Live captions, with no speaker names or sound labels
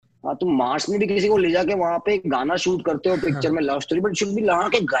हाँ, तुम मार्स में भी किसी को ले जाके वहां पे एक गाना शूट करते हो पिक्चर में लव स्टोरी, बट शुड भी लगा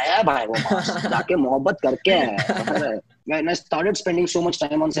के गया है भाई वो मार्स, जाके मोहब्बत करके आया है, समझ रहे? When I started spending so much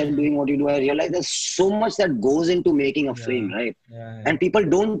time on set doing what you do, I realized there's so much that goes into making a film, right? And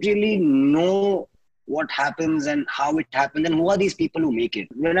people don't really know what happens and how it happens and who are these people who make it.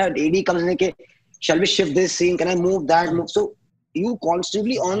 When an AD comes in, okay, shall we shift this scene? Can I move that? Move? So you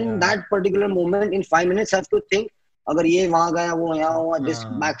constantly on that particular moment in 5 minutes have to think, अगर ये वहां गया वो यहाँ हुआ, this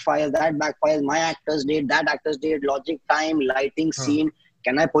backfires, that backfires, my actors did, that actors did, logic, time, lighting, scene,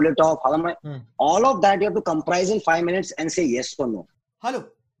 can I pull it off, how am I? All of that you have to comprise in 5 minutes and say yes or no. Hello,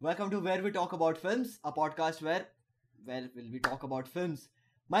 welcome to Where We Talk About Films, a podcast where will we talk about films.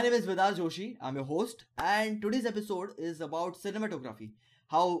 My name is Vedar Joshi, I'm your host, and today's episode is about cinematography,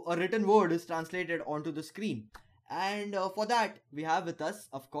 how a written word is translated onto the screen. And for that, we have with us,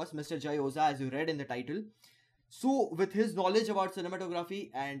 of course, Mr. Jay Oza, as you read in the title. So, with his knowledge about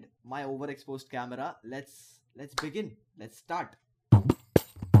cinematography and my overexposed camera, let's begin. Let's start.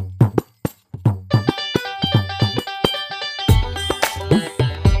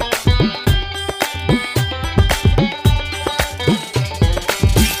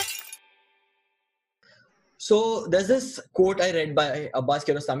 So, there's this quote I read by Abbas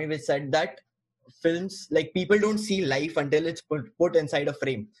Kiarostami which said that films, like, people don't see life until it's put inside a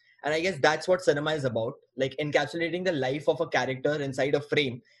frame. And I guess that's what cinema is about, like encapsulating the life of a character inside a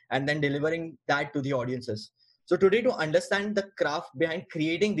frame and then delivering that to the audiences. So today, to understand the craft behind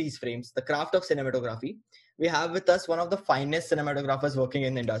creating these frames, the craft of cinematography, we have with us one of the finest cinematographers working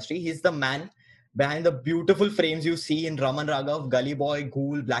in the industry. He's the man behind the beautiful frames you see in Raman Raghav, Gully Boy,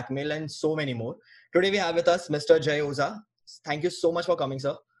 Ghoul, Blackmail, and so many more. Today we have with us Mr. Jay Oza. Thank you so much for coming,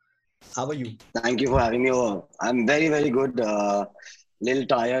 sir. How are you? Thank you for having me over. I'm very, very good. Little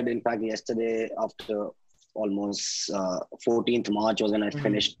tired. In fact, yesterday after almost 14th March was when I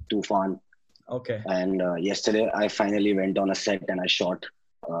finished Tufan. Okay. And yesterday I finally went on a set and I shot.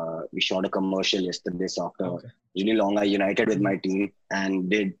 We shot a commercial yesterday. So after really long, I united with my team and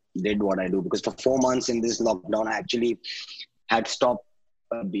did what I do. Because for 4 months in this lockdown, I actually had stopped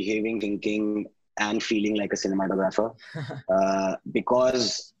behaving, thinking, and feeling like a cinematographer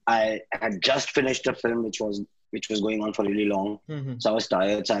because I had just finished a film which was going on for really long. So I was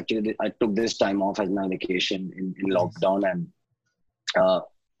tired. So actually I took this time off as my vacation in lockdown, and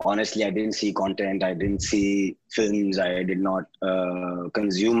honestly, I didn't see content. I didn't see films. I did not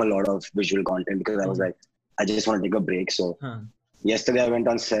consume a lot of visual content because I was like, I just want to take a break. So yesterday I went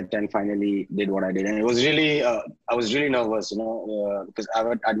on set and finally did what I did. And it was really, I was really nervous, because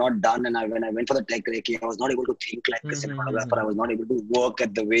I'd not done. And when I went for the tech recce, I was not able to think like a cinematographer. I was not able to work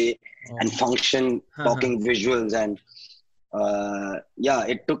at the way and function, talking visuals. And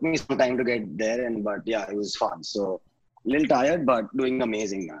it took me some time to get there. But it was fun. So a little tired, but doing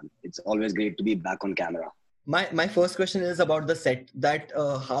amazing, man. It's always great to be back on camera. My first question is about the set. That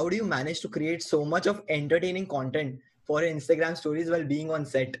how do you manage to create so much of entertaining content for Instagram stories while being on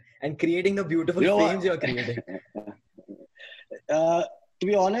set and creating the beautiful frames you're creating? To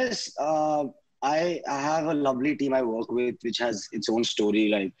be honest, I have a lovely team I work with, which has its own story.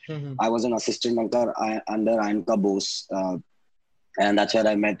 Like I was an assistant under Anka Bose, and that's where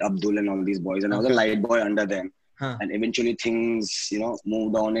I met Abdul and all these boys. And I was a light boy under them. And eventually things,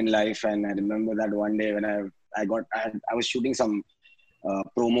 moved on in life. And I remember that one day when I was shooting some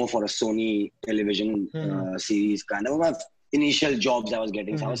promo for a Sony television series, kind of my initial jobs I was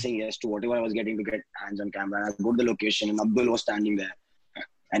getting. So I was saying yes to whatever I was getting to get hands on camera. And I go to the location and Abdul was standing there.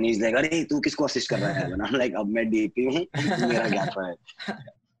 And he's like, "Arey, tu kisko assist kar raha hai?" And I'm like, "Ab main DP hu, tu mera gaffer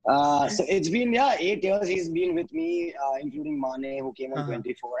hai." So it's been 8 years he's been with me, including Mane, who came on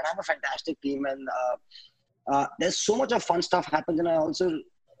 24. And I have a fantastic team. And there's so much of fun stuff happens. And I also,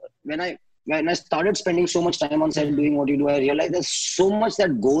 when I started spending so much time on set doing what you do, I realized there's so much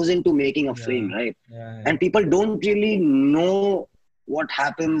that goes into making a film, right? And people don't really know what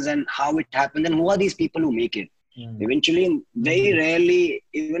happens and how it happens and who are these people who make it. Eventually, very rarely,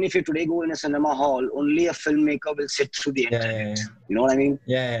 even if you today go in a cinema hall, only a filmmaker will sit through the entire You know what I mean?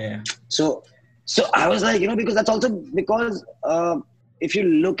 So I was like, because that's also because if you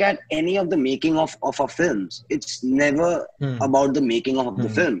look at any of the making of our films, it's never about the making of the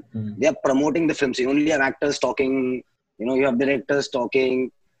film. They are promoting the film. So you only have actors talking, you have directors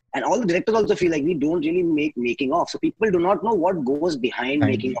talking. And all the directors also feel like we don't really make making of. So people do not know what goes behind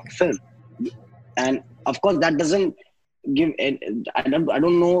making of a film. And of course, that doesn't give, I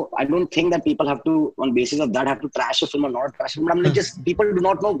don't know, I don't think that people have to, on basis of that, have to trash a film or not trash a film. I'm like, just people do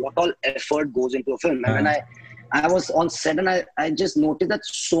not know what all effort goes into a film. And when I was on set and I just noticed that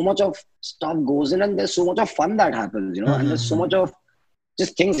so much of stuff goes in and there's so much of fun that happens, and there's so much of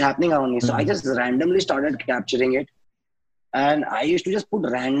just things happening around me. So I just randomly started capturing it. And I used to just put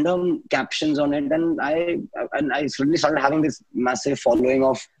random captions on it. And I suddenly started having this massive following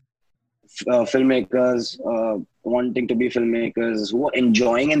of filmmakers wanting to be filmmakers who are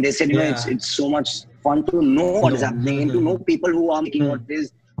enjoying, and they said, it's so much fun to know what is happening and to know people who are making what it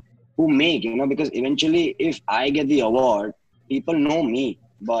is, who make, because eventually if I get the award, people know me,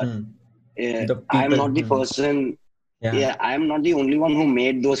 but I'm not the person. I'm not the only one who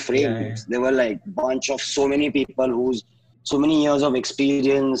made those frames. There were like bunch of so many people who's so many years of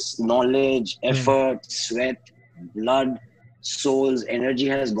experience, knowledge, effort, sweat, blood, souls, energy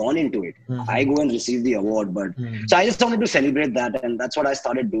has gone into it. I go and receive the award, but so I just wanted to celebrate that, and that's what I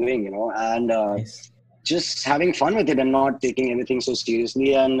started doing, and just having fun with it and not taking everything so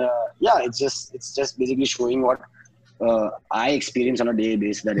seriously. And it's just basically showing what I experience on a daily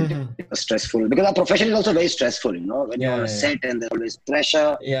basis, that it's stressful, because our profession is also very stressful, when you're on a set and there's always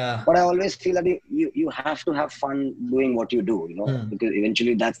pressure. But I always feel that you have to have fun doing what you do, because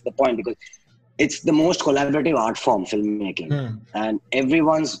eventually that's the point, because it's the most collaborative art form, filmmaking, and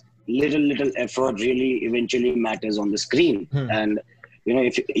everyone's little effort really eventually matters on the screen. And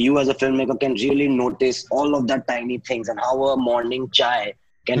if you as a filmmaker can really notice all of that tiny things, and how a morning chai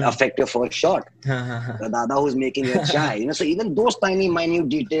can affect your first shot. The dada who's making your chai, so even those tiny minute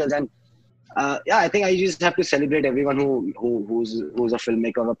details. And I think I just have to celebrate everyone who's a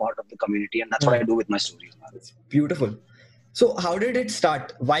filmmaker or a part of the community, and that's what I do with my stories. It's beautiful. So how did it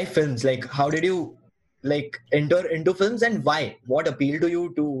start? Why films? Like, how did you enter into films, and why? What appealed to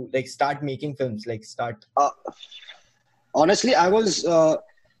you to start making films? Honestly, I was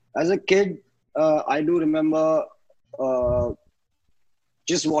as a kid. I do remember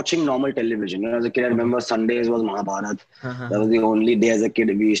just watching normal television. As a kid, I remember Sundays was Mahabharat. That was the only day as a kid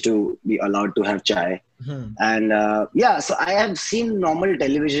we used to be allowed to have chai. And so I have seen normal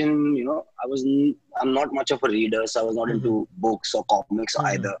television. I'm not much of a reader, so I was not into books or comics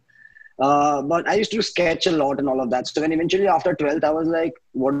either. But I used to sketch a lot and all of that. So when eventually after 12th, I was like,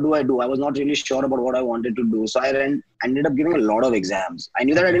 what do I do? I was not really sure about what I wanted to do. So I ended up giving a lot of exams. I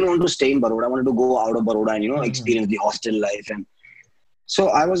knew that I didn't want to stay in Baroda. I wanted to go out of Baroda and, experience the hostel life. And so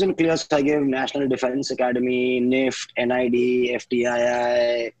I was in clear. So I gave National Defense Academy, NIFT, NID,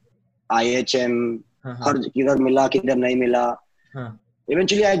 FTII, IHM, kidhar mila, kidhar nahi mila.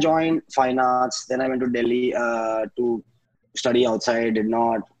 Eventually I joined Fine Arts. Then I went to Delhi to study outside. Did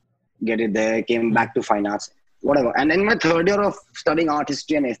not get it there. Came back to Fine Arts. Whatever. And in my third year of studying art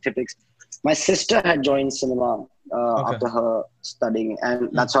history and aesthetics, my sister had joined cinema after her studying. And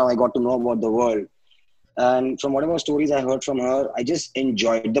that's how I got to know about the world. And from whatever stories I heard from her, I just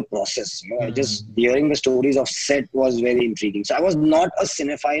enjoyed the process. I just hearing the stories of set was very intriguing. So I was not a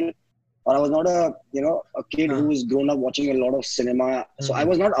cinephile, or I was not a kid who was grown up watching a lot of cinema. So I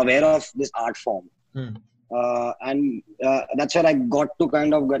was not aware of this art form. And that's where I got to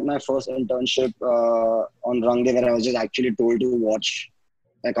kind of get my first internship on Rang De, where I was just actually told to watch,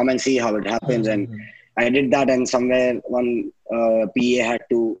 come and see how it happens. And I did that, and somewhere one PA had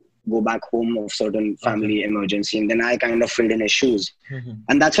to go back home of certain family emergency, and then I kind of filled in his shoes.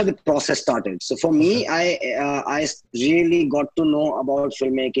 And that's how the process started. So for me, I really got to know about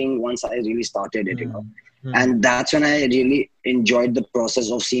filmmaking once I really started it, and that's when I really enjoyed the process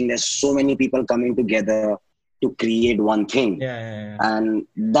of seeing there's so many people coming together to create one thing. And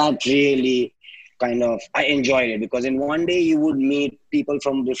that really kind of, I enjoyed it, because in one day you would meet people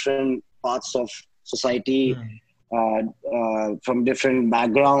from different parts of society, from different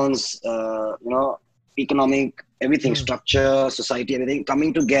backgrounds, economic, everything, structure, society, everything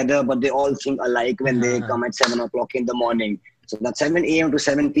coming together, but they all think alike when they come at 7 o'clock in the morning. So that 7 a.m. to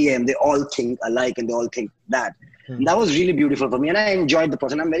 7 p.m., they all think alike and they all think that. And that was really beautiful for me, and I enjoyed the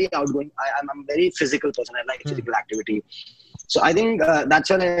process. I'm very outgoing. I'm a very physical person. I like physical activity. So I think that's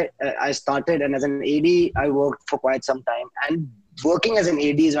when I started. And as an AD, I worked for quite some time. And working as an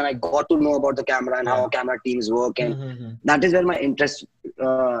AD is when I got to know about the camera and how camera teams work. And that is where my interest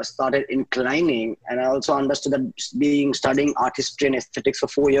started inclining. And I also understood that studying art history and aesthetics for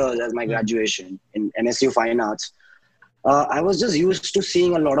 4 years as my graduation in MSU Fine Arts, I was just used to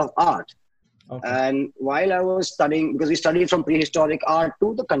seeing a lot of art. And while I was studying, because we studied from prehistoric art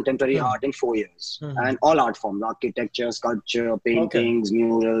to the contemporary art in 4 years, and all art forms, architecture, sculpture, paintings,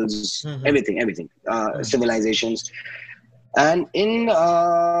 murals, everything, civilizations. And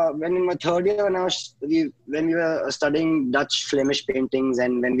when in my third year, when we were studying Dutch Flemish paintings,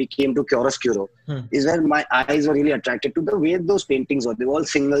 and when we came to chiaroscuro, is where my eyes were really attracted to the way those paintings were. They were all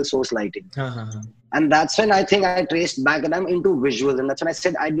single source lighting, and that's when I think I traced back, and I'm into visuals, and that's when I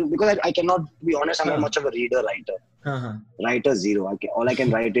said I do, because I cannot be honest. I'm not much of a reader writer. Writer zero. All I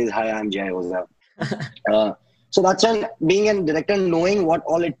can write is hi, I'm Jai Oza. So that's when being a director, knowing what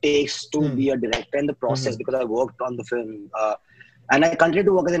all it takes to be a director and the process, because I worked on the film. And I continued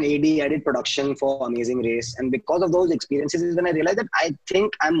to work as an AD. I did production for Amazing Race. And because of those experiences is when I realized that I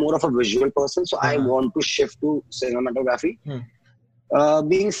think I'm more of a visual person. So I want to shift to cinematography.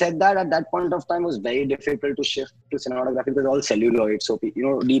 Being said that, at that point of time, it was very difficult to shift to cinematography because all celluloid. So,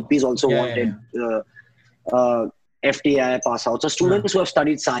 DPs also wanted FTI pass out. So students who have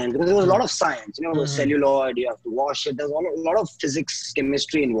studied science, because there was a lot of science, celluloid, you have to wash it. There's a lot of physics,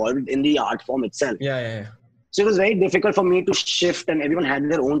 chemistry involved in the art form itself. So it was very difficult for me to shift, and everyone had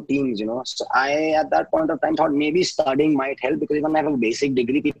their own teams, So I, at that point of time, thought maybe studying might help, because even I have a basic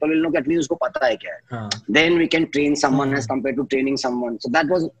degree, people will know at least usko pata hai kya hai. Then we can train someone as compared to training someone. So that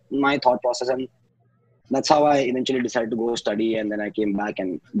was my thought process, and that's how I eventually decided to go study, and then I came back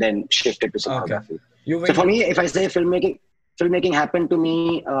and then shifted to cinematography. So for me, if I say filmmaking happened to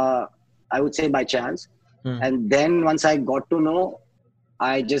me, I would say by chance. And then once I got to know,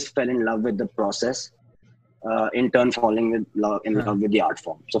 I just fell in love with the process. In turn, falling in love with the art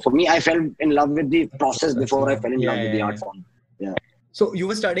form. So for me, I fell in love with the process before I fell in love with the art form. Yeah. So you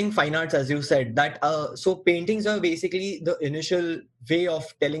were studying fine arts, as you said. That so paintings are basically the initial way of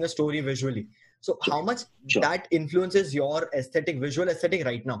telling a story visually. So how much that influences your visual aesthetic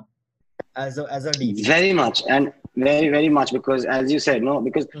right now, as a DP? Very much, and very, very much, because as you said,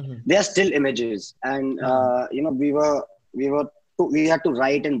 because they are still images, and we had to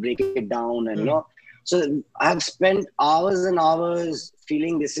write and break it down, and so I have spent hours and hours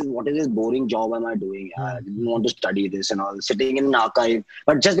feeling what is this boring job am I doing? I didn't want to study this and all, sitting in an archive.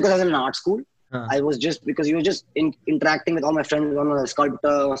 But just because I was in an art school, I was because you were just interacting with all my friends. One was a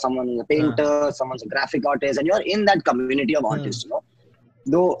sculptor, someone is a painter, someone's a graphic artist, and you're in that community of artists,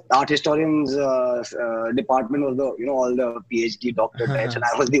 Though art historians department was all the PhD doctor types, and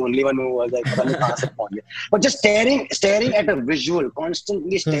I was the only one who was like, but just staring at a visual,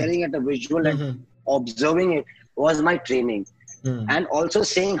 constantly staring at a visual and observing it was my training. And also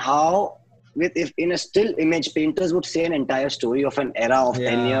seeing how, if in a still image, painters would say an entire story of an era of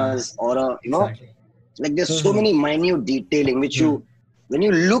 10 years, or like there's so many minute detailing which when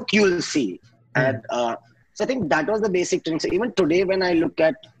you look, you will see. And so I think that was the basic thing. So even today, when I look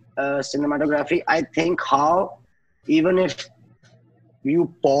at cinematography, I think how, even if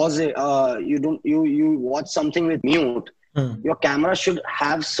you pause it, you watch something with mute, your camera should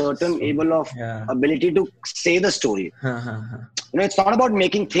have certain ability to say the story. It's not about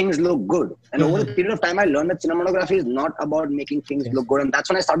making things look good. And over the period of time, I learned that cinematography is not about making things look good. And that's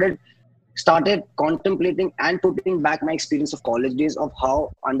when I started contemplating and putting back my experience of college days of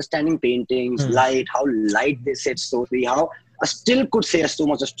how understanding paintings, light, how light they set story, how a still could say so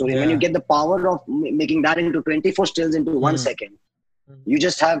much of story. When you get the power of making that into 24 stills into 1 second, you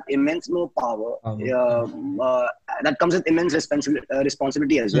just have immense more power. That comes with immense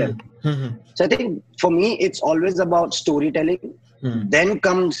responsibility as well. So I think for me, it's always about storytelling. Then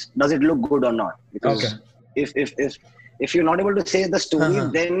comes, does it look good or not? Because if you're not able to say the story,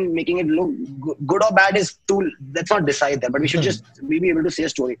 then making it look good or bad let's not decide that. But we should just be able to say a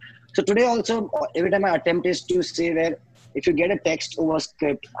story. So today also, every time I attempt is to say where, if you get a text over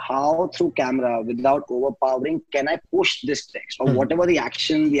script, how through camera, without overpowering, can I push this text? Or whatever the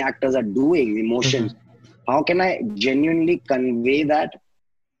action the actors are doing, emotions, how can I genuinely convey that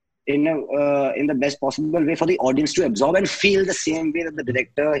in the best possible way for the audience to absorb and feel the same way that the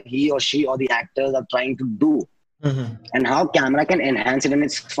director, he or she, or the actors are trying to do? And how camera can enhance it. And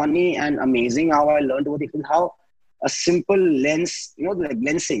it's funny and amazing how I learned over the years how a simple lens, like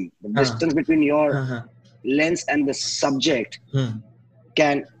lensing, the distance between your lens and the subject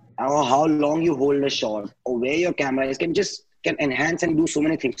can, or how long you hold a shot, or where your camera is, can enhance and do so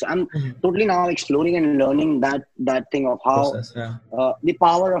many things. So I'm totally now exploring and learning that thing of how the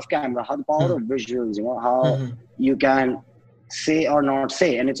power of camera, how the power of visuals, how you can say or not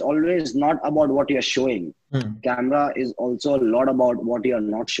say. And it's always not about what you're showing. Camera is also a lot about what you're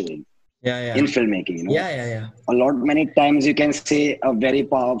not showing in filmmaking. Many times you can say a very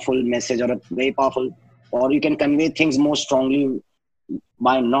powerful message or you can convey things more strongly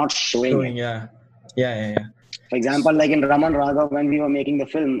by not showing it. For example, like in Raman Raghav, when we were making the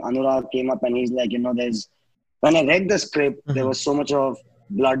film, Anurag came up and he's like, when I read the script, there was so much of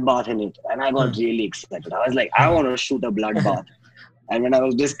bloodbath in it, and I got really excited. I was like, I want to shoot a bloodbath. And when I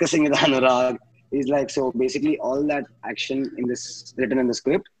was discussing with Anurag, he's like, so basically all that action in this written in the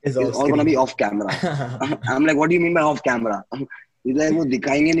script is all gonna be off camera. I'm like, what do you mean by off camera? He's like, वो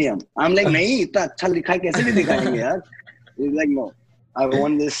दिखाएंगे नहीं हम. I'm like, नहीं इतना अच्छा लिखा है कैसे नहीं दिखाएंगे यार? He's like, no, I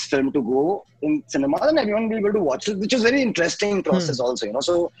want this film to go in cinema and everyone will be able to watch it, which is very interesting process also, you know.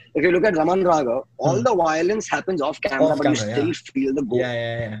 So if you look at Raman Raga, all the violence happens off camera, but you still feel the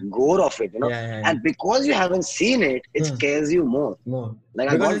gore of it, you know. And because you haven't seen it, it scares you more.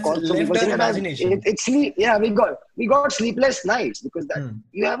 Like because I got called so people saying imagination. We got sleepless nights because that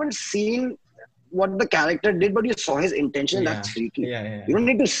you haven't seen what the character did, but you saw his intention. That's freaky. You don't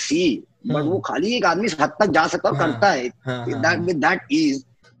need to see, but वो खाली एक आदमी हद तक जा सकता है करता है that with that ease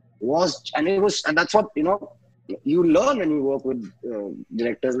and that's what, you know, you learn when you work with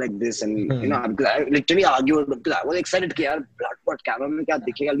directors like this. And you know, I literally argued because I was excited कि यार blood camera में क्या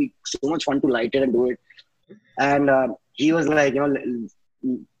दिखेगा, it'll be so much fun to light it and do it. And he was like, you know,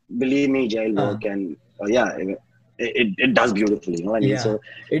 believe me, Jai, work and it does beautifully, you know what I mean? So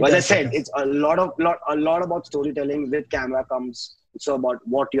as I said, it's a lot about storytelling. With camera comes so about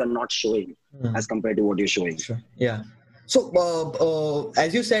what you're not showing as compared to what you're showing. Sure. Yeah. So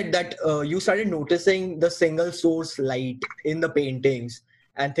as you said that you started noticing the single source light in the paintings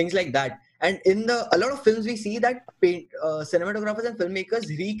and things like that. And in a lot of films we see that cinematographers and filmmakers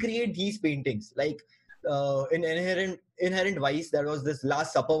recreate these paintings. Like in Inherent Vice, there was this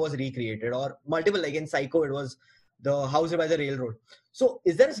Last Supper was recreated, or multiple, like in Psycho, it was The House by the Railroad. So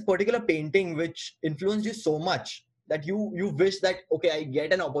is there a particular painting which influenced you so much that you wish that, okay, I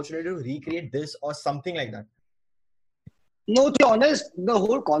get an opportunity to recreate this or something like that? No, to be honest, the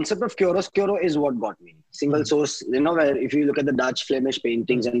whole concept of chiaroscuro is what got me. Single source, you know, where if you look at the Dutch Flemish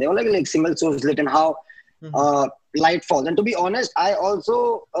paintings and they were like single source lit and how light falls. And to be honest, I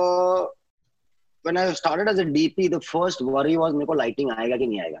also, when I started as a DP, the first worry was मेरे को lighting आएगा कि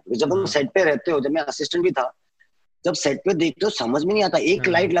नहीं आएगा. Because जब हम set पे रहते हो, जब मैं assistant भी था, जब set पे देखते हो समझ में नहीं आता. एक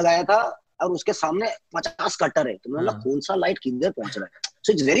light लगाया था और उसके सामने 50 cutter है. तो मतलब कौन सा light किधर पहुंच रहा है?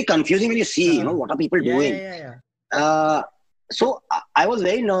 So it's very confusing when you see, you know, what are people doing. So I was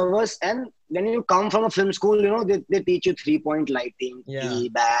very nervous, and when you come from a film school, you know, they teach you 3-point lighting,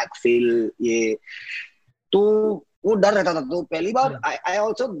 back, fill, ये. तो वो डर रहता था. तो पहली बार I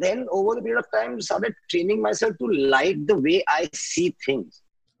also then over the period of time started training myself to light the way I see things.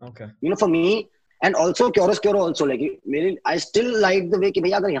 Okay. You know, for me, and also chiaroscuro also, like I still light the way कि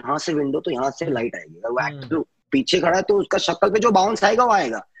भैया अगर यहाँ से window तो यहाँ से light आएगी. अगर वो actor पीछे खड़ा है तो उसका शक्ल पे जो bounce आएगा वो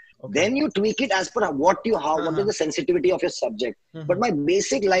आएगा. Okay. Then you tweak it as per what is the sensitivity of your subject. But my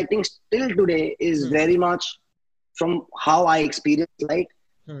basic lighting still today is very much from how I experience light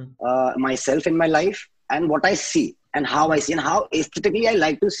myself in my life and what I see and how I see and how aesthetically I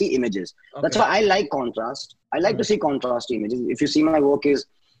like to see images. Okay. That's why I like contrast. I like to see contrast images. If you see my work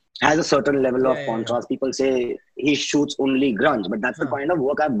has a certain level of contrast. People say he shoots only grunge, but that's the kind of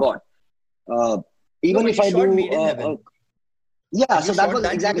work I've got. Even if I do... so that was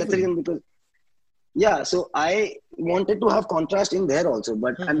exactly the reason, because so I wanted to have contrast in there also,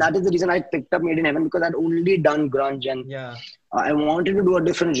 but and that is the reason I picked up Made in Heaven, because I'd only done grunge and I wanted to do a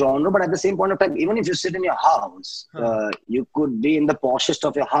different genre. But at the same point of time, even if you sit in your house, you could be in the poshest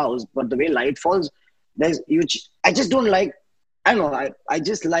of your house, but the way light falls, I just don't like, I don't know, I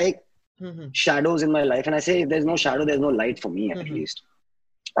just like shadows in my life, and I say if there's no shadow, there's no light for me at least.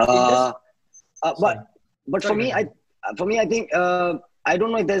 But for me, I think, I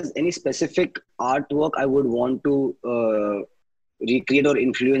don't know if there's any specific artwork I would want to recreate or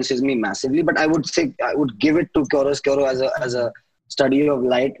influences me massively, but I would say I would give it to chiaroscuro as a study of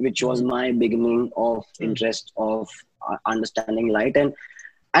light, which was my beginning of interest of understanding light. And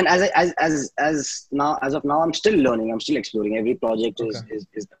as of now, I'm still learning. I'm still exploring. Every project is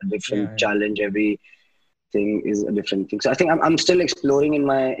a different challenge. Every thing is a different thing. So I think I'm still exploring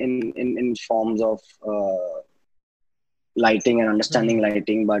in forms of lighting and understanding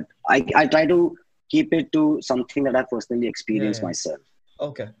lighting, but I try to keep it to something that I personally experienced myself.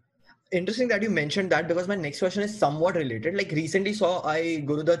 Okay. Interesting that you mentioned that, because my next question is somewhat related. Like recently saw I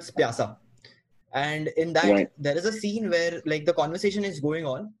Gurudutt's Pyasa, and in that there is a scene where like the conversation is going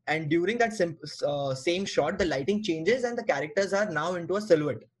on, and during that same shot the lighting changes and the characters are now into a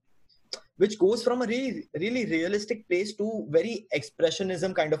silhouette, which goes from a really, really realistic place to very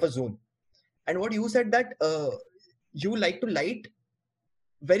expressionism kind of a zone. And what you said that you like to light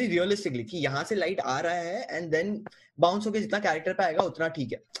very realistically कि यहाँ से light आ रहा है and then bounce होके जितना character पे आएगा उतना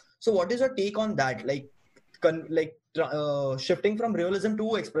ठीक है. So what is your take on that? Like shifting from realism to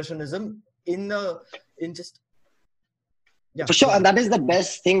expressionism in just... Yeah, For sure, yeah. and that is the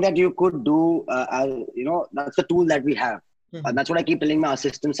best thing that you could do. That's the tool that we have. And that's what I keep telling my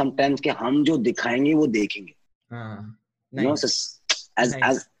assistant sometimes. कि हम जो दिखाएंगे वो देखेंगे. Nice. As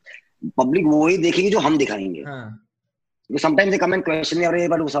Nice. public वो ही देखेगी जो हम दिखाएंगे. Because sometimes they come and question me, अरे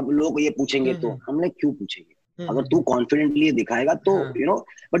but सब लोग ये पूछेंगे तो हम लोग क्यों पूछेंगे? अगर तू confidently दिखाएगा तो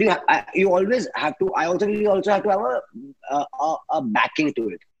but you always have to. You also have to have a backing to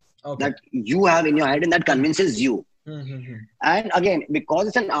it that you have in your head and that convinces you. And again, because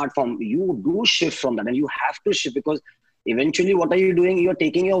it's an art form, you do shift from that, and you have to shift because eventually, what are you doing? You're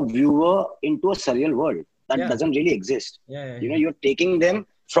taking your viewer into a surreal world that doesn't really exist. You're taking them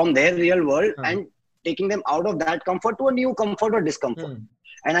from their real world and taking them out of that comfort to a new comfort or discomfort.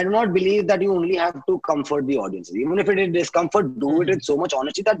 And I do not believe that you only have to comfort the audience. Even if it is discomfort, do it with so much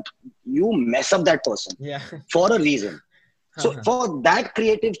honesty that you mess up that person for a reason. So for that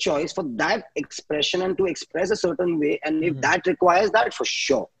creative choice, for that expression, and to express a certain way, and if that requires that, for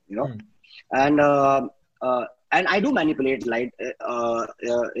sure, and I do manipulate light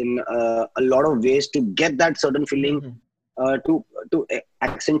in a lot of ways to get that certain feeling, to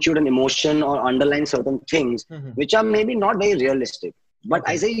accentuate an emotion or underline certain things which are maybe not very realistic. But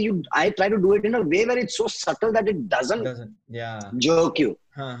I try to do it in a way where it's so subtle that it doesn't jerk you.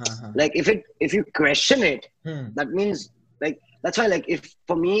 Like if you question it, that means like that's why like if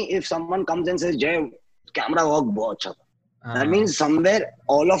someone comes and says Jay, camera work bahut acha tha, that means somewhere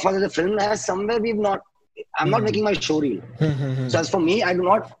all of us as a film has somewhere we've not. I'm not making my show reel. So as for me, I do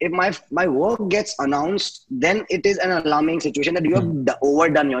not. If my work gets announced, then it is an alarming situation that you have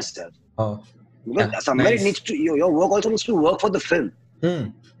overdone yourself. Because somewhere it needs to. Your work also needs to work for the film. As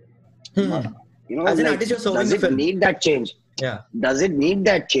an artist, you're serving does the it film. Need that change? Yeah. Does it need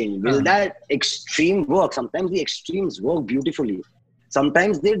that change? Will that extreme work? Sometimes the extremes work beautifully.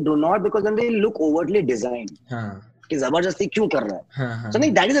 Sometimes they do not because then they look overtly designed. कि जबरदस्ती क्यों कर रहा है? So I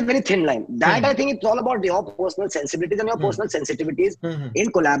think that is a very thin line. That I think it's all about your personal sensibilities and your personal sensitivities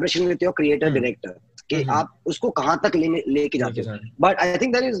in collaboration with your creator director. कि आप उसको कहाँ तक लेके जाते हो? But I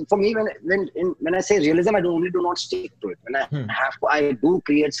think that is for me when I say realism, I do not stick to it. When I do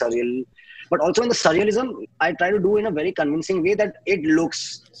create surreal. But also in the surrealism, I try to do in a very convincing way that it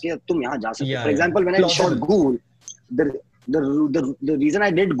looks कि तुम यहाँ जा सकते हो. For example, when I shot Ghoul, the reason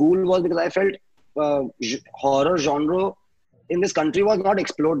I did Ghoul was because I felt horror genre in this country was not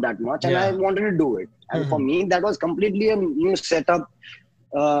explored that much, and I wanted to do it. And for me, that was completely a new setup.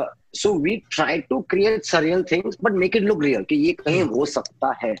 So we tried to create surreal things, but make it look real. कि ये कहीं हो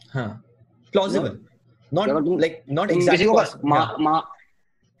सकता है. Plausible, not exactly possible.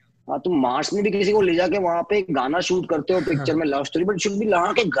 तुम Mars में भी किसी को ले जाके वहां पे गाना शूट करते हो पिक्चर में लव स्टोरी, बट शुड भी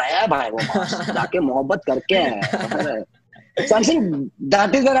लगा के गया है भाई वो मार्स जाके मोहब्बत करके है. So I'm saying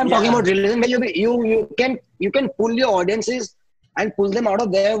that is where I'm talking about realism, where you can pull your audiences and pull them out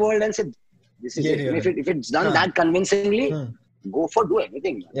of their world and say this is it. And if it's done that convincingly, go for do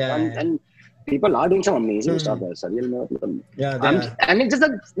anything. And people are doing some amazing stuff there. And it's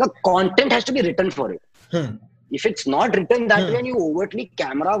just the content has to be written for it. If it's not written that way and you overtly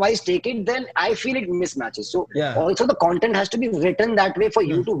camera-wise take it, then I feel it mismatches. So also the content has to be written that way for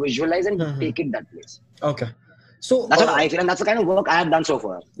you to visualize and take it that place. Okay. So that's what I feel, and that's the kind of work I have done so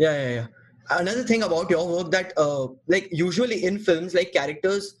far. Yeah. Another thing about your work that like usually in films, like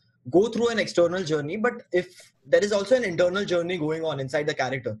characters go through an external journey, but if there is also an internal journey going on inside the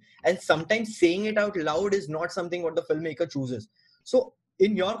character, and sometimes saying it out loud is not something what the filmmaker chooses. So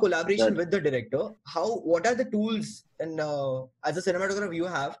in your collaboration with the director, what are the tools and as a cinematographer you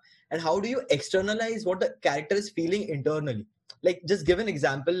have, and how do you externalize what the character is feeling internally? Like just give an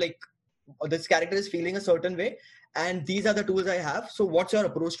example, like this character is feeling a certain way and these are the tools I have. So what's your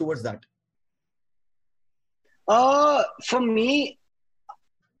approach towards that? For me,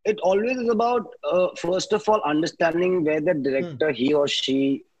 it always is about first of all understanding where the director he or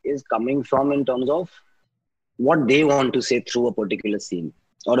she is coming from in terms of what they want to say through a particular scene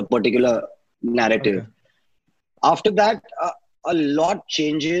or a particular narrative. After that, a lot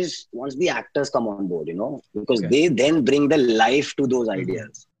changes once the actors come on board, because they then bring the life to those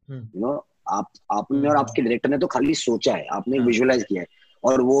ideas. आपने और आपके director ने तो खाली सोचा है, आपने visualise किया है,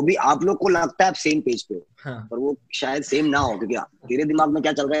 और वो भी आप लोग को लगता है आप सेम पेज पे हो, पर वो शायद सेम ना हो, क्योंकि तेरे दिमाग में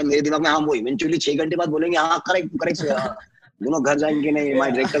क्या चल रहा है, मेरे दिमाग में वो इवेंचुअली 6 घंटे बाद बोलेंगे करेक्ट दोनों घर जाएंगे नहीं, my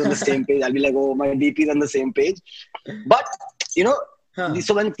director on the same page, I'll be like, oh, my DP is on the same page. But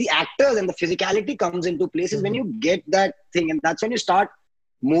so when the actors and the physicality comes into place is when you get that thing, and that's when you start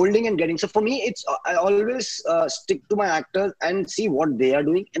molding and getting. So for me, it's I always stick to my actors and see what they are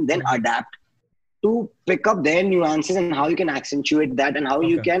doing and then adapt to pick up their nuances and how you can accentuate that and how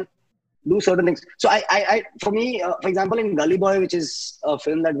you can do certain things. So for me, for example, in Gully Boy, which is a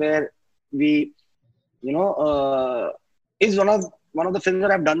film that where we, is one of the films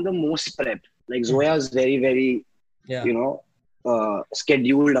that I've done the most prep. Like Zoya is very, very,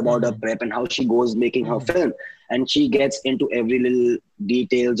 scheduled about her prep and how she goes making her film, and she gets into every little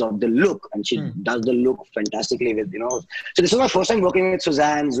details of the look, and she does the look fantastically with. So this was my first time working with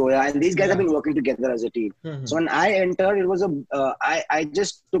Suzanne, Zoya, and these guys have been working together as a team. So when I entered, it was I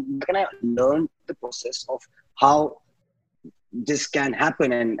just took back and I learned the process of how this can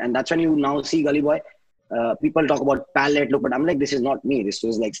happen, and that's when you now see Gully Boy. People talk about palette look, but I'm like, this is not me. This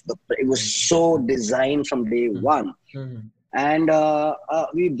was like it was so designed from day one. And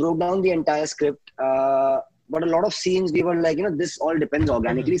we broke down the entire script. But a lot of scenes we were like, this all depends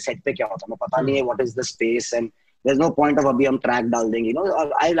organically. Set pe kya hota? Hame pata nahi hai what is the space, and there's no point of abhi hum track dal denge.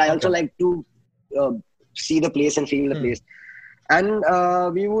 I also like to see the place and feel the place. And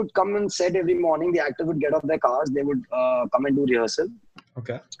we would come and set every morning. The actors would get off their cars. They would come and do rehearsal.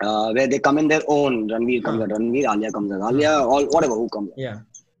 Okay. Where they come in their own. Ranveer comes, Ranveer, Alia comes, Alia, all whatever who comes. Yeah.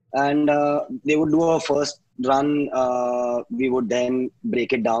 And they would do a first run. We would then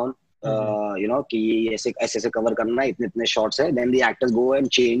break it down. कि ऐसे cover करना है, इतने shots है. Then the actors go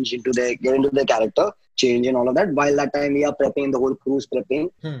and get into their character, change and all of that. While that time we are prepping, the whole crew's prepping.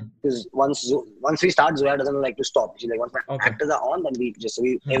 Because once we start, Zoya doesn't like to stop. She's like, once the actors are on, then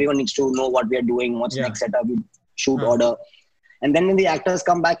everyone needs to know what we are doing, what's next setup, we shoot order. And then when the actors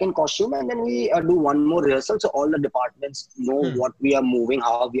come back in costume, and then we do one more rehearsal, so all the departments know what we are moving,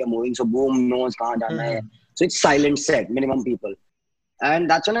 how we are moving. So boom knows kahan jana hai. So it's silent set, minimum people. And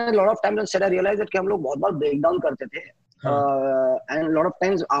that's when a lot of times on set I realized that हम लोग बहुत बार breakdown करते थे. And a lot of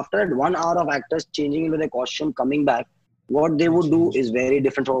times after 1 hour of actors changing into their costume, coming back, what they would do is very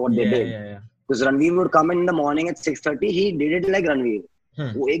different from what they did. Because Ranveer would come in the morning at 6:30, he did it like Ranveer.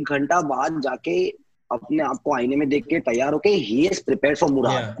 वो 1 घंटा बाद जाके अपने आप को आईने में देख के तैयार होके he is prepared for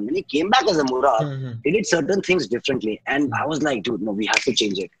Murad. And when he came back as a Murad, he did certain things differently. And I was like, dude, no, we have to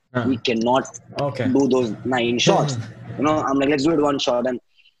change it. We cannot do those 9 shots. I'm like, let's do it 1 shot.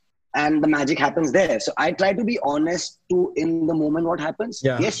 And the magic happens there. So I try to be honest in the moment what happens.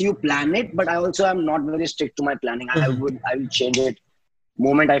 Yes, you plan it, but I also am not very strict to my planning. I will change it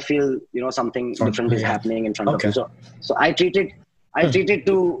moment I feel, something different is happening in front of you. So I treat it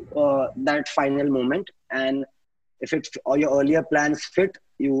to that final moment, and if all your earlier plans fit,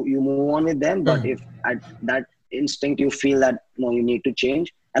 you move on with them. But if at that instinct you feel that no, you need to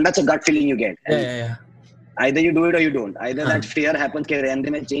change, and that's a gut feeling you get. Either you do it or you don't. Either that fear happens, कि रहने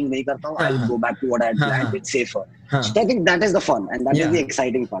में change नहीं करता हूँ, I'll go back to what I had planned. It's safer. So I think that is the fun, and that is the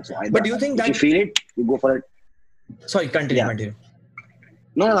exciting part. So but do you think if you feel it, you go for it. Sorry, continue.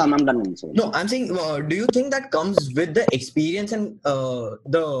 No, I'm done. No, I'm saying, do you think that comes with the experience and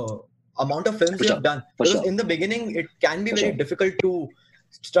the amount of films you have done? Because in the beginning, it can be very difficult to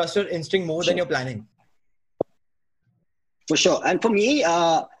trust your instinct more than your planning. For sure. And for me,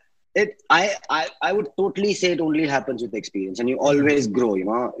 I would totally say it only happens with experience, and you always grow.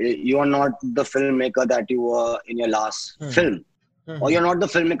 You are not the filmmaker that you were in your last film, or you're not the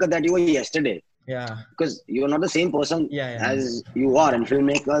filmmaker that you were yesterday. Because you're not the same person as you are, and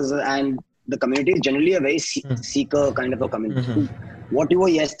filmmakers and the community is generally a very seeker kind of a community. What you were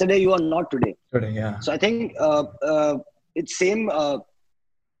yesterday, you are not today. So I think it's same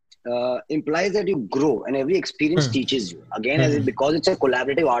implies that you grow, and every experience teaches you. Again, because it's a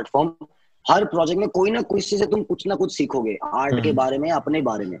collaborative art form, हर project में कोई ना कोई से तुम कुछ ना कुछ सीखोगे आर्ट के बारे में, अपने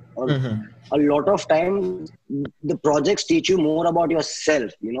बारे में. और a lot of time the projects teach you more about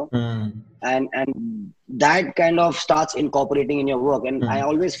yourself, and that kind of starts incorporating in your work. And I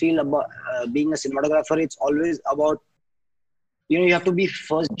always feel about being a cinematographer, it's always about, you have to be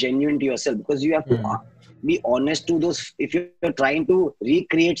first genuine to yourself, because you have to be honest to those. If you're trying to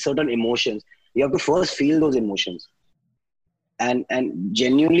recreate certain emotions, you have to first feel those emotions and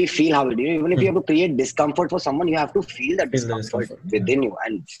genuinely feel how it is. Even if you have to create discomfort for someone, you have to feel that discomfort within you,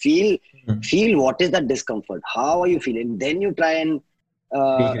 and feel what is that discomfort, how are you feeling, then you try and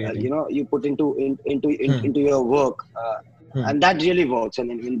you put into your work, and that really works.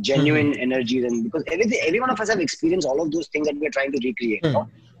 And in genuine energy, then, because every one of us have experienced all of those things that we are trying to recreate.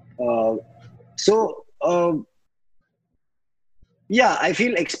 Yeah, I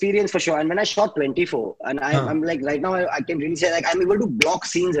feel experience for sure. And when I shot 24, and I'm like, right now I can really say, like, I'm able to block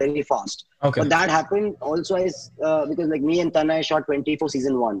scenes very fast. But that happened also because like me and Tanay shot 24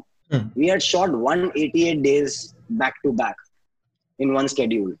 season 1. We had shot 188 days back to back in one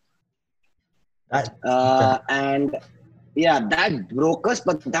schedule. And yeah, that broke us,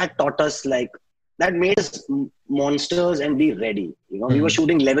 but that taught us like that made us monsters and be ready. We were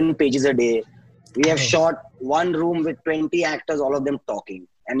shooting 11 pages a day. We have shot one room with 20 actors, all of them talking,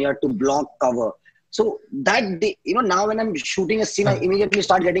 and you have to block cover. So that day, now when I'm shooting a scene, I immediately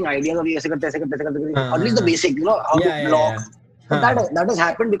start getting ideas of at least the basic, how to block. But that has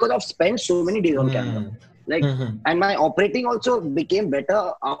happened because I've spent so many days on camera. And my operating also became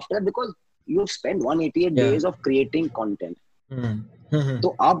better after that because you've spent 188 days of creating content.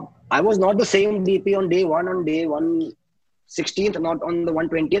 So I was not the same DP on day 116th, not on the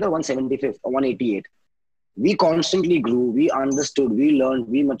 120th or 175th or 188th. We constantly grew, we understood, we learned,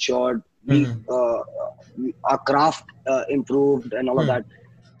 we matured, our craft improved and all of that.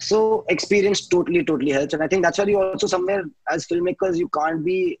 So experience totally helps. And I think that's why you also somewhere as filmmakers, you can't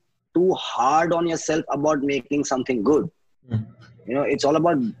be too hard on yourself about making something good. It's all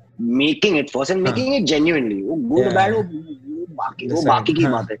about making it first and making it genuinely. Good or bad, वो बाकी की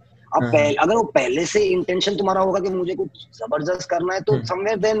बात है. अब अगर वो पहले से intention तुम्हारा होगा कि मुझे कुछ जबरदस्त करना है, तो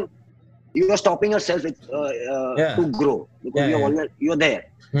somewhere then you are stopping yourself to grow because you're there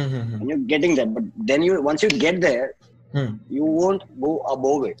and you're getting there. But then once you get there, you won't go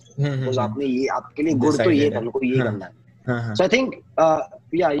above it because आपने ये आपके लिए good तो ये था, हमको ये करना है. So I think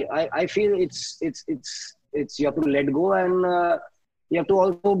I feel it's you have to let go and you have to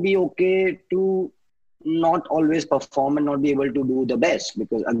also be okay to not always perform and not be able to do the best,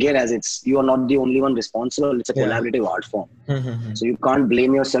 because again, as you are not the only one responsible, it's a collaborative art form. So you can't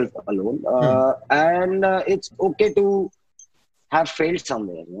blame yourself alone. And it's okay to have failed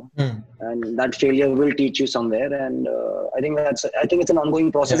somewhere, and that failure will teach you somewhere. And I think it's an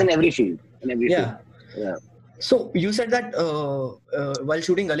ongoing process in every field. Field. Yeah. So you said that while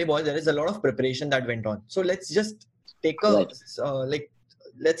shooting Gully Boy, there is a lot of preparation that went on. So let's just take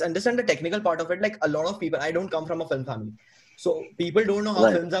let's understand the technical part of it. Like a lot of people, I don't come from a film family, so people don't know how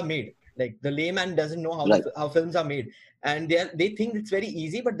films are made. Like the layman doesn't know how films are made, and they think it's very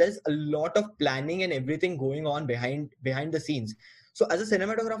easy, but there's a lot of planning and everything going on behind the scenes. So as a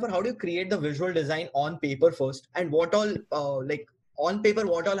cinematographer, how do you create the visual design on paper first, and what all on paper,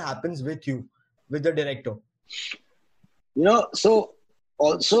 what all happens with the director? So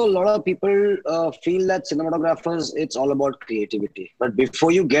also a lot of people feel that cinematographers, it's all about creativity. But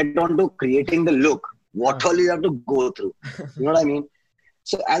before you get on to creating the look, what all you have to go through. You know what I mean?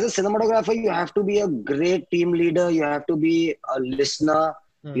 So as a cinematographer, you have to be a great team leader. You have to be a listener.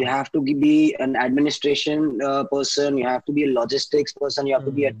 You have to be an administration person. You have to be a logistics person. You have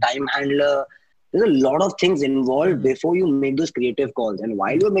to be a time handler. There's a lot of things involved before you make those creative calls. And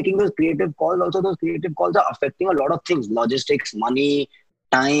while you're making those creative calls, also those creative calls are affecting a lot of things. Logistics, money,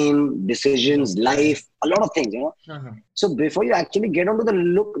 time, decisions, life, a lot of things, So before you actually get onto the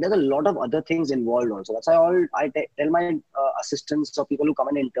look, there's a lot of other things involved also. That's why I tell my assistants or people who come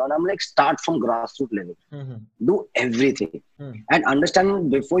and intern, I'm like, start from grassroots level. Do everything. And understand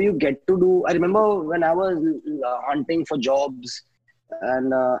before you get to do. I remember when I was hunting for jobs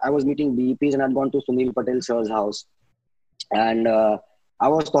and I was meeting DPs and I'd gone to Sunil Patel sir's house. And I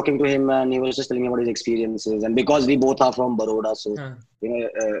was talking to him and he was just telling me about his experiences. And because we both are from Baroda, so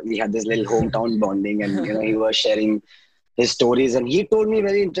we had this little hometown bonding, and he was sharing his stories. And he told me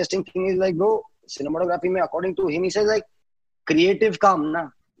very interesting thing is like, bro, cinematography mein, according to him, he says like creative काम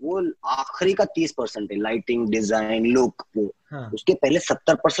ना वो आखिरी का 30% है, lighting, design, look. उसके पहले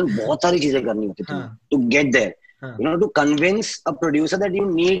 70% बहुत सारी चीजें करनी होती थी to get there. To convince a producer that you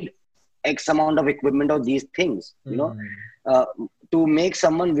need X amount of equipment or these things. To make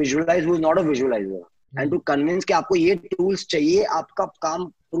someone visualize who is not a visualizer, and to convince कि आपको ये tools चाहिए आपका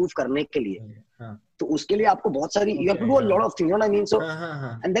काम proof करने के लिए, तो उसके लिए आपको बहुत सारी you have to do a lot of things, you know what I mean? So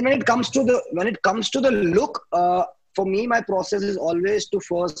and then when it comes to the look, for me my process is always to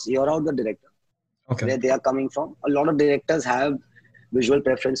first hear out the director, where they are coming from. A lot of directors have visual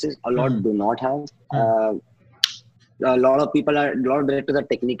preferences, a lot do not have. A lot of directors are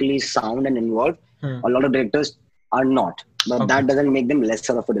technically sound and involved. A lot of directors are not. But that doesn't make them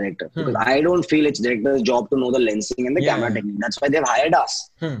lesser of a director. Because I don't feel it's director's job to know the lensing and the camera technique. That's why they've hired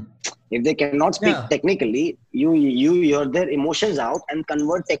us. If they cannot speak technically, you hear their emotions out and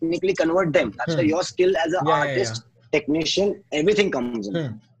convert them. That's why your skill as an artist, technician, everything comes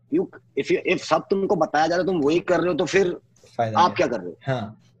in. If सब तुमको बताया जा रहा है तुम वही कर रहे हो तो फिर आप क्या कर रहे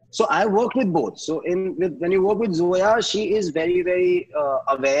हो? So I worked with both. So when you work with Zoya, she is very, very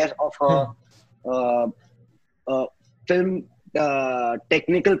aware of her film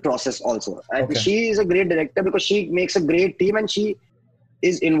technical process also. And she is a great director because she makes a great team and she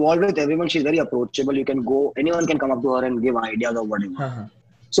is involved with everyone. She's very approachable. Anyone can come up to her and give ideas or whatever.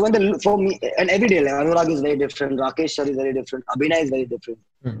 So for me, and every day, like Anurag is very different, Rakesh sir is very different, Abhinay is very different.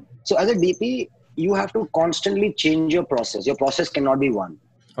 So as a DP, you have to constantly change your process. Your process cannot be one.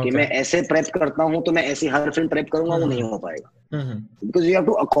 कि मैं ऐसे prep करता हूँ तो मैं ऐसी हर film prep करूँगा, वो नहीं हो पाएगा. Because you have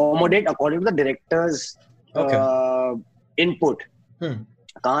to accommodate according to the director's input.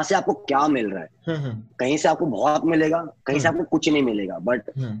 कहाँ से आपको क्या मिल रहा है. कहीं से आपको बहुत मिलेगा, कहीं से आपको कुछ नहीं मिलेगा, but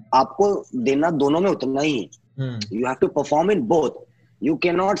आपको देना दोनों में उतना ही है. You have to perform in both. You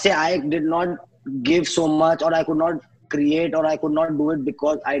cannot say I did not give so much, or I could not create, or I could not do it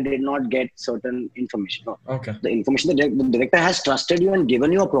because I did not get certain information. No. Okay. The information the director has trusted you and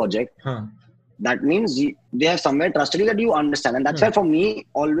given you a project. That means they have somewhere trusted you that you understand. And that's why for me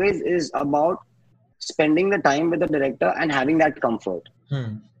always is about spending the time with the director and having that comfort.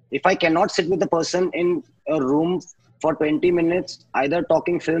 If I cannot sit with the person in a room for 20 minutes, either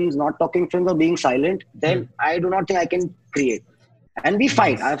talking films, not talking films, or being silent, then I do not think I can create. And we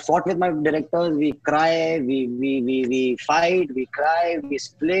fight. I've fought with my directors. We cry, we fight, we cry, we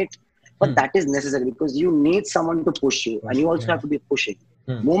split. But that is necessary because you need someone to push you, and you also have to be pushing.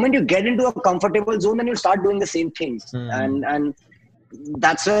 Moment you get into a comfortable zone, then you start doing the same things, and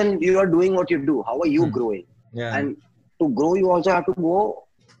that's when you are doing what you do. How are you growing? And to grow, you also have to go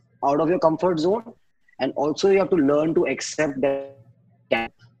out of your comfort zone, and also you have to learn to accept that.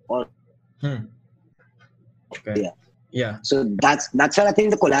 So that's where I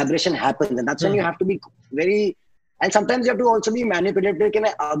think the collaboration happens, and that's when you have to be very, and sometimes you have to also be manipulative. कि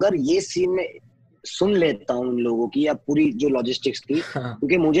मैं अगर ये scene में सुन लेता हूँ उन लोगों की या पूरी जो लॉजिस्टिक्स की,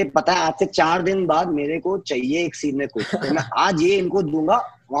 क्योंकि मुझे पता है आज से 4 दिन बाद मेरे को चाहिए एक सीन में कुछ, तो मैं आज ये इनको दूंगा,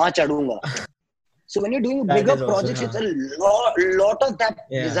 वहां चढ़ूंगा. So when you're doing bigger projects, it's a lot of that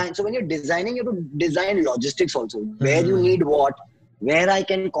design. So when you're designing, you have to design logistics also. Where you need what, where I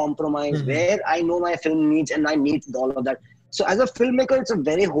can compromise, where I know my film needs and I need all of that. So as a filmmaker, it's a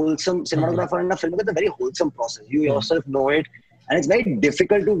very wholesome, cinematographer and a filmmaker, it's a very wholesome process. You yourself know it. And it's very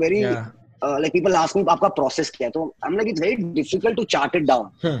difficult to like people ask me, आपका process क्या है? So I'm like, it's very difficult to chart it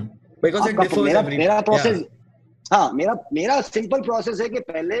down. Because it differs मेरा process, हाँ, मेरा simple process है कि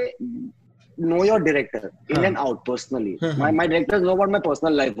पहले know your director in and out personally. My directors know about my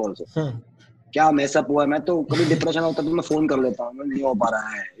personal life also. क्या mess up हुआ है, मैं तो कभी डिप्रेशन होता है तो मैं फोन कर लेता हूँ, नहीं हो पा रहा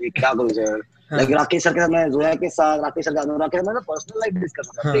है, ये क्या करूँ सर. लाइक राकेश सर के साथ, मैं जोया के साथ, राकेश सर का पर्सनल लाइफ डिस्कस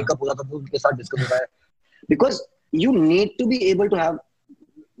होता है, ब्रेकअप हुआ था तो उनके साथ डिस्कस होता है. Because you need to be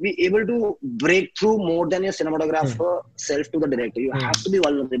able to break through more than a cinematographer self to the director. You have to be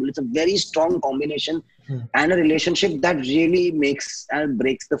vulnerable. It's a very strong combination and a relationship that really makes and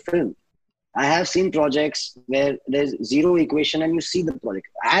breaks the film. I have seen projects where there's zero equation and you see the project.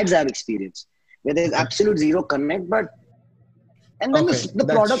 Ads I have experience where there's absolute zero connect, and then the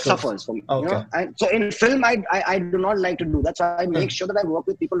product suffers from you know. And so in film, I do not like to do that. So I make sure that I work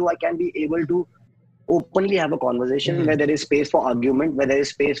with people who I can be able to openly have a conversation where there is space for argument, where there is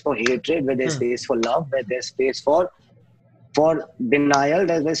space for hatred, where there's space for love, where there's space for denial,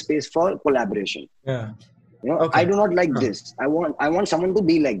 there's space for collaboration. You know, I do not like this. I want someone to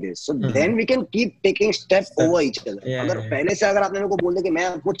be like this. So then we can keep taking steps over each other. अगर पहले से अगर आपने मेरे को बोल दे कि मैं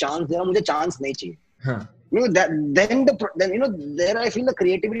आपको चांस दे रहा हूँ, मुझे चांस नहीं चाहिए. You know then you know there I feel the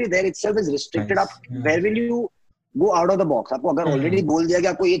creativity there itself is restricted. Up where will you go out of the box? आपको अगर already बोल दिया कि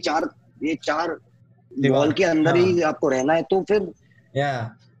आपको ये चार वॉल के अंदर ही आपको रहना है, तो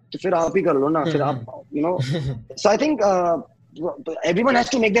फिर आप ही कर लो ना. फिर आप you know. So I think everyone has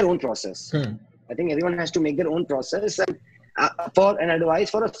to make their own process. I think everyone has to make their own process. And for an advice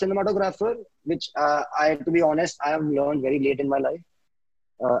for a cinematographer, which to be honest, I have learned very late in my life.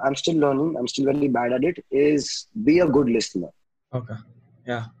 I'm still learning. I'm still very bad at it. Is be a good listener. Okay.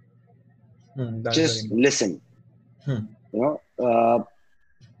 Yeah. Just listen. You know.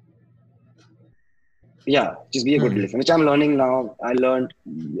 Just be a good listener, which I'm learning now. I learned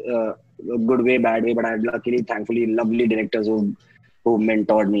a good way, bad way, but I have luckily, thankfully, lovely directors who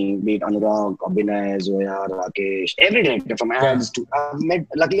mentored me, be it Anurag, Abhinay, Zoya, Rakesh, every director from ads to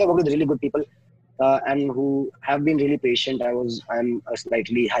luckily I worked with really good people and who have been really patient. I'm a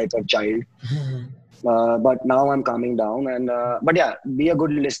slightly hyper child, but now I'm calming down. And but be a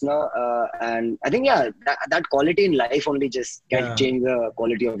good listener, and I think that quality in life only just can change the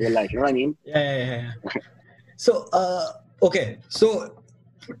quality of your life. You know what I mean? Yeah. So so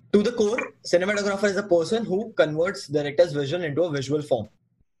to the core, cinematographer is a person who converts director's vision into a visual form,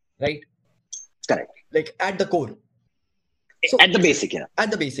 right? Correct. Like at the core. So, at the basic,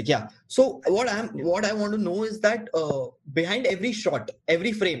 At the basic, So what I want to know is that behind every shot,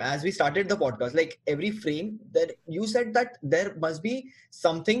 every frame, as we started the podcast, like every frame, that you said that there must be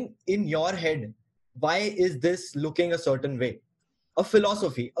something in your head. Why is this looking a certain way? A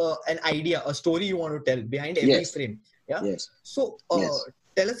philosophy, an idea, a story you want to tell behind every frame. Yeah. Yes. So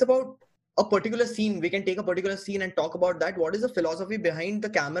tell us about a particular scene, we can take a particular scene and talk about that. What is the philosophy behind the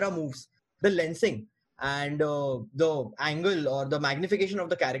camera moves, the lensing, and the angle or the magnification of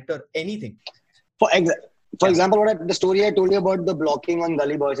the character, anything? For example, the story I told you about the blocking on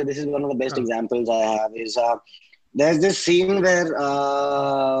Gully Boy, so this is one of the best examples I have, is there's this scene where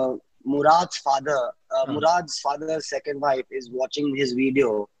Murad's father's second wife is watching his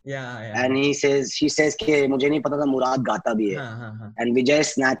video. And she says, "Ke mujhe nahi pata tha Murad gata bhi hai." And Vijay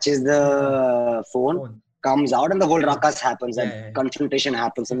snatches the phone, comes out, and the whole ruckus happens. And confrontation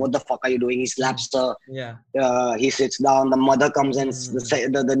happens. And what the fuck are you doing? He slaps her. He sits down. The mother comes and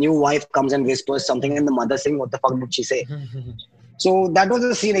the new wife comes and whispers something, and the mother saying, "What the fuck did she say?" So that was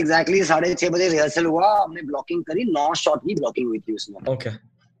the scene exactly. 6:30 बजे rehearsal हुआ, हमने blocking करी, 9 shot की blocking हुई थी उसमें. Okay.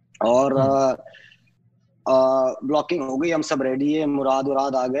 और blocking हो गई, हम सब ready है,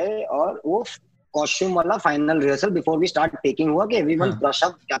 मुराद आ गए, और वो costume वाला final rehearsal before we start taking हुआ कि everyone brush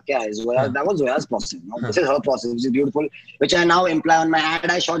up क्या है. Zoya, that was Zoya's process. This is her process, which is beautiful, which I now imply on my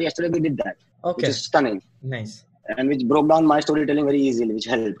ad I shot yesterday. We did that, which is stunning. Nice. And which broke down my storytelling very easily, which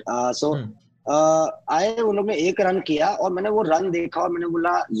helped. आए उन लोग ने एक run किया और मैंने वो run देखा और मैंने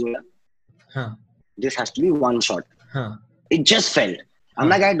बोला Zoya, this has to be one shot. It just felt. I'm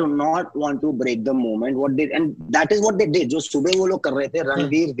like, I do not want to break the moment. And that is what they did. जो सुबह वो लोग कर रहे थे,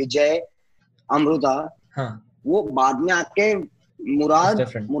 रणवीर, विजय, अमृता, वो बाद में आके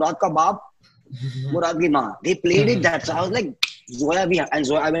मुराद का बाप, मुराद की माँ, they played it that. So I was like, Zoya,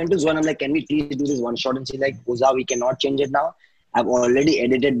 I went to Zoya and I'm like, can we please do this one shot? And she's like, Uza, we cannot change it now. I've already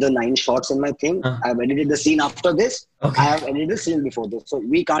edited the 9 shots in my thing. I've edited the scene after this. I have edited the scene before this. So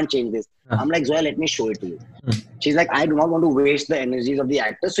we can't change this. I'm like, Zoya, let me show it to you. She's like, I do not want to waste the energies of the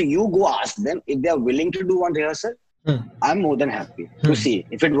actors. So you go ask them if they are willing to do one rehearsal. I'm more than happy to see.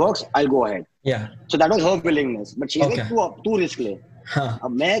 If it works, I'll go ahead. So that was her willingness. But she's like, too risky.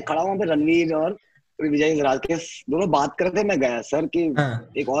 अब मैं खड़ा हूँ पे रणवीर और विजय राज के दोनों बात कर रहे थे, मैं गया सर कि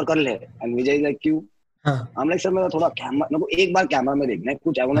एक और कर ले. And विजय like, क्यों? I'm like, sir, मेरा थोड़ा कैमरा, मेरे को एक बार कैमरा में देखना है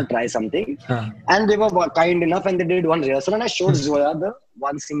कुछ, I want to try something. And they were kind enough and they did one rehearsal and I showed Zoya the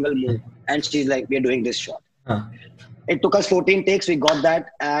one single move and she's like, we're doing this shot. It took us 14 takes, we got that,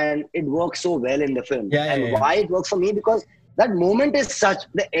 and it works so well in the film. Why it works for me? Because that moment is such,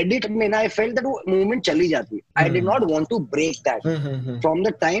 the edit mein I felt that moment chali jati. I did not want to break that. From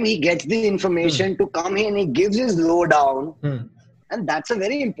the time he gets the information to come here and he gives his lowdown, and that's a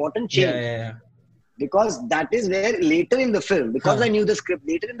very important change. Because that is where later in the film, because I knew the script,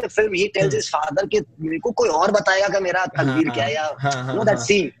 later in the film he tells his father कि मेरे को कोई और बताएगा कि मेरा तकदीर क्या है, या you know that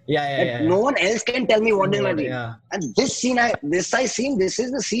scene. No one else can tell me what is my dream. And this scene, this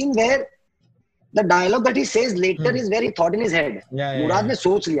is the scene where the dialogue that he says later is where he thought in his head. मुराद ने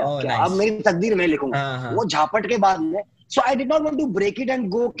सोच लिया कि अब मेरी तकदीर मैं लिखूंगा. वो झापट के बाद में. So I did not want to break it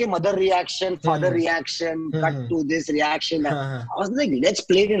and go के mother reaction, father reaction, cut to this reaction. I was like, let's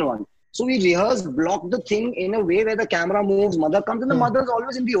play it in one. So we rehearsed, blocked the thing in a way where the camera moves, mother comes, and the mother is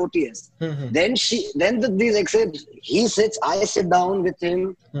always in the OTS. Then these exits, he sits, I sit down with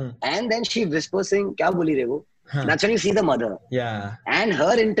him, and then she whispers saying, "Kya boli re wo?" That's when you see the mother. And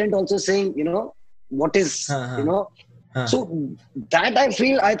her intent also saying, you know, what is, you know. So that I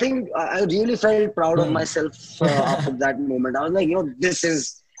think I really felt proud of myself after that moment. I was like, you know, this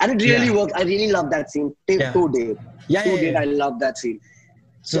is, and it really worked. I really love that scene. To date, I love that scene.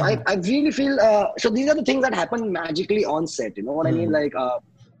 So I really feel, so these are the things that happen magically on set, you know what I mean? Like,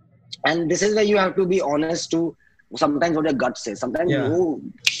 and this is where you have to be honest to sometimes what your gut says. Sometimes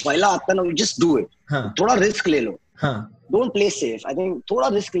you just do it. Thoda risk le lo. Don't play safe. I think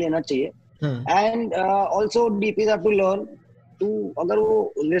thoda risk lena chahiye. And also DPs have to learn to, agar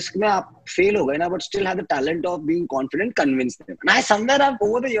wo risk mein aap fail ho gaye na, but still have the talent of being confident, convince them. And somewhere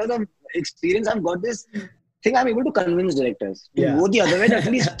over the years of experience, I've got this thing, I'm able to convince directors to go the other way and at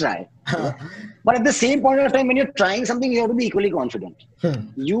least try. But at the same point of time, when you're trying something, you have to be equally confident.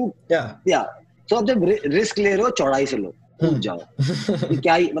 So अब जब risk ले रहे हो, चौड़ाई से लो, कूद जाओ.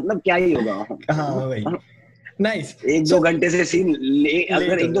 क्या ही होगा. Nice. 1-2 घंटे से सीन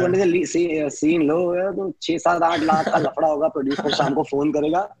अगर 1-2 घंटे से सीन लो तो 6-7-8 लाख का लफड़ा होगा. प्रोड्यूसर शाम को फोन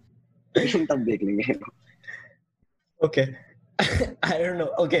करेगा, तब देख लेंगे. Okay. I don't know.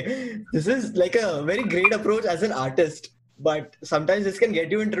 Okay, this is like a very great approach as an artist, but sometimes this can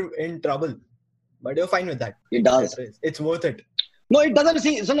get you in trouble. But you're fine with that. It does. It's worth it. No, it doesn't.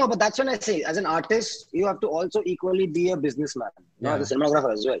 See, so no, but that's when I say, as an artist, you have to also equally be a businessman, as a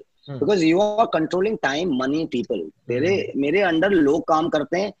cinematographer as well, because you are controlling time, money, people. मेरे under लोग काम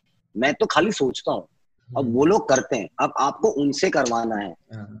करते हैं, मैं तो खाली सोचता हूँ. अब वो लोग करते हैं. अब आपको उनसे करवाना है.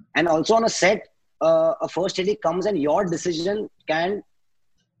 And also on a set, a first AD comes and your decision can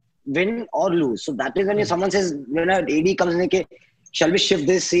win or lose. So that is when someone says, when an AD comes in, okay, shall we shift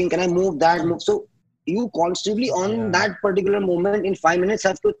this scene? Can I move that? Move? So you constantly on that particular moment in 5 minutes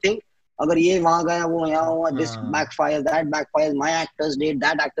have to think, agar ye wahan gaya, wo yahan hua, this backfires, that backfires, my actors did,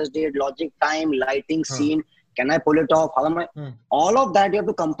 that actors did, logic, time, lighting, scene, can I pull it off? How am I? All of that you have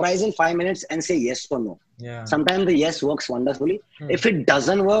to comprise in 5 minutes and say yes or no. Yeah. Sometimes the yes works wonderfully. If it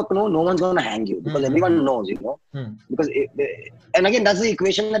doesn't work, no one's going to hang you, because everyone knows, because and again, that's the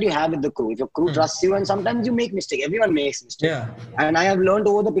equation that you have with the crew. If your crew trusts you, and sometimes you make mistakes, everyone makes mistakes. Yeah. And I have learned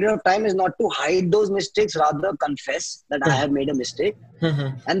over the period of time is not to hide those mistakes, rather confess that I have made a mistake.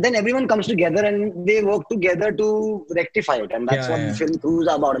 And then everyone comes together and they work together to rectify it. And that's what film crews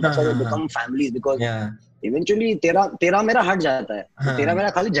are about. And that's why they become families, because eventually तेरा मेरा हट जाता है, तेरा मेरा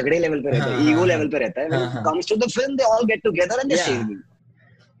खाली झगड़े level पे रहता है, ईगो लेवल पे रहता है. When it comes to the film, they all get together and they save me.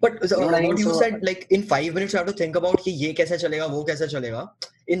 But so, what you said, like in 5 minutes you have to think about कि ये कैसे चलेगा, वो कैसे चलेगा.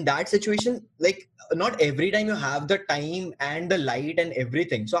 In that situation, like not every time you have the time and the light and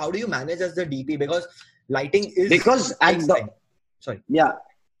everything. So how do you manage as the DP? Because lighting is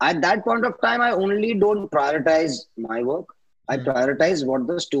at that point of time, I only don't prioritize my work. I prioritize what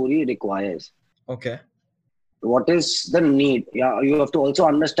the story requires. Okay. What is the need? Yeah, you have to also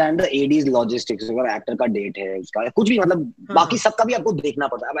understand the AD's logistics. अगर actor का date है, उसका कुछ भी, मतलब बाकी सबका भी आपको देखना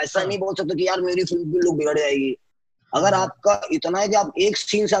पड़ता है. अब ऐसा नहीं बोल सकते कि यार मेरी फिल्म की लुक बिगड़ जाएगी. अगर आपका इतना है कि आप एक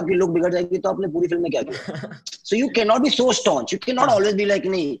सीन से आपकी लुक बिगड़ जाएगी, तो आपने पूरी फिल्म में क्या किया? So you cannot be so staunch. You cannot always be like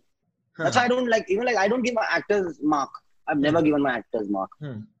नहीं. That's why I don't like, even like I don't give my actors mark. I've never given my actors mark.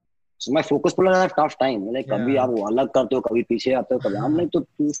 So my focus puller have tough time. Like कभी आप वो अलग करते हो, कभी पीछे आते हो, कभी हम नहीं, तो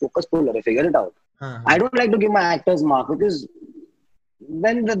तू focus puller है, figure it out. I don't like to give my actors mark, because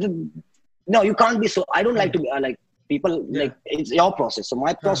then no, you can't be so. I don't like to be like people like it's your process. So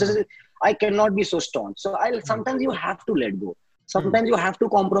my process is I cannot be so staunch. So sometimes you have to let go. Sometimes you have to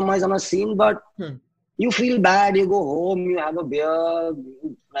compromise on a scene, but you feel bad. You go home, you have a beer,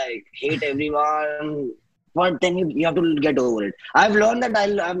 you, like hate everyone. But then you have to get over it. I've learned that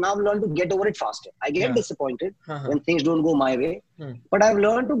I've now learned to get over it faster. I get disappointed when things don't go my way. But I've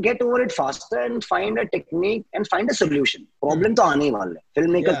learned to get over it faster and find a technique and find a solution. Problem तो आने ही वाला है.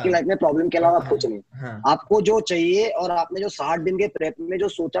 Filmmaker की life में problem के अलावा कुछ नहीं. आपको जो चाहिए और आपने जो 60 दिन के prep में जो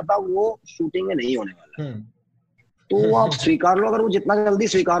सोचा था, वो shooting में नहीं होने वाला है. तो आप स्वीकार लो. अगर वो जितना जल्दी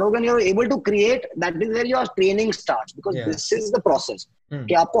स्वीकारोगे, and you're able to create, that is where your training starts, because this is the process.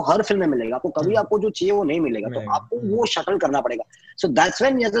 कि आपको हर फिल्म में मिलेगा, आपको कभी आपको जो चाहिए वो नहीं मिलेगा, तो आपको वो शटल करना पड़ेगा. So that's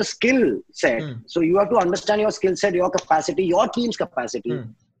when there's a skill set. So you have to understand your skill set, your capacity, your team's capacity,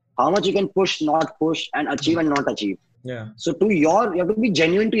 how much you can push, not push, and achieve and not achieve. So you have to be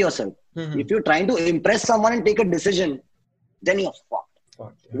genuine to yourself. If you're trying to impress someone and take a decision, then you're fucked.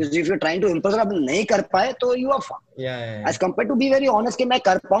 Because if you're trying to impress, आप नहीं कर पाए, तो you are fucked. As compared to be very honest कि मैं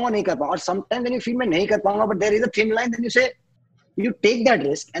कर पाऊंगा, नहीं कर पाऊंगा. और sometimes when you feel मैं नहीं कर पाऊंगा, but there is a thin line, then you say, you take that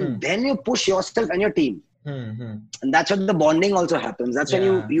risk, and then you push yourself and your team. And that's when the bonding also happens. That's when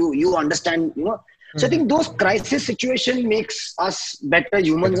you understand, So I think those crisis situation makes us better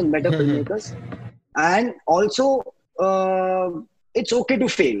humans and better filmmakers. And also, it's okay to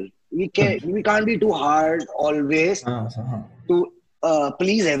fail. We can't be too hard always to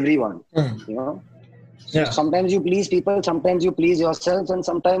please everyone. So sometimes you please people, sometimes you please yourself, and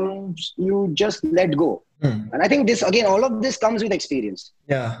sometimes you just let go. And I think this, again, all of this comes with experience.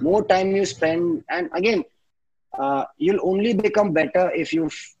 More time you spend, and again, you'll only become better if you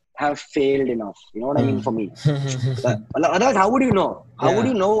have failed enough. You know what I mean? For me, otherwise, how would you know? How would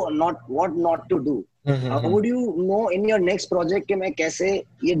you know what not to do? How would you know in your next project कि मैं कैसे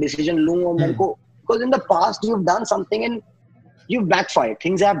ये decision लूँ और मेरे को? Because in the past you've done something and you've backfired.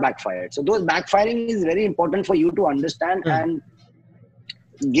 Things have backfired. So those backfiring is very important for you to understand and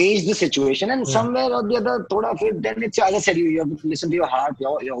gauge the situation. And somewhere or the other, then it's, as I said, you have to listen to your heart,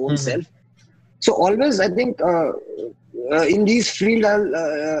 your own self. So always, I think, in these fields,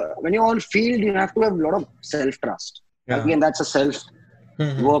 when you're on field, you have to have a lot of self-trust. Again, that's a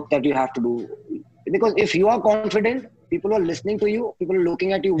self-work that you have to do. Because if you are confident, people are listening to you, people are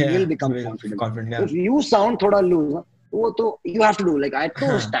looking at you, will become confident. If you sound thoda loose, you have to do. Like I have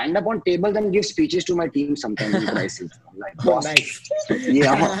to stand up on tables and give speeches to my team sometimes in crisis. Like, boss, ये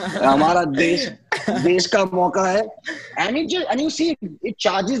हमारा देश का मौका है. And you see, it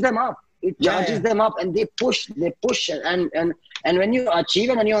charges them up. It charges them up, and they push, and when you achieve,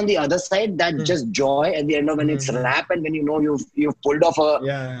 and when you're on the other side, that just joy at the end of when it's wrap, and when you know you've pulled off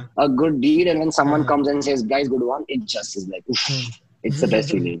a good deed, and when someone comes and says, "Guys, good one," it just is like, it's the best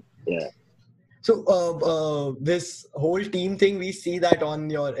feeling. So this whole team thing, we see that on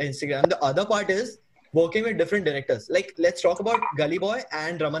your Instagram. The other part is working with different directors. Like, let's talk about Gully Boy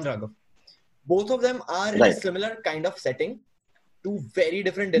and Raman Raghav. Both of them are in a similar kind of setting. Two very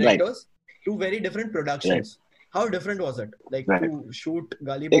different directors, two very different productions. How different was it? Like to shoot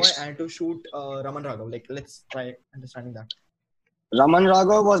Gully Boy and to shoot Raman Raghav? Like, let's try understanding that. Raman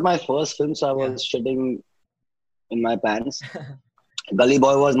Raghav was my first film, so I was shitting in my pants. Gully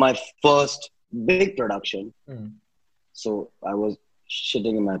Boy was my first big production. So I was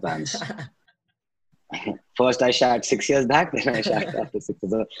shitting in my pants. First I shot 6 years back, then I shot after 6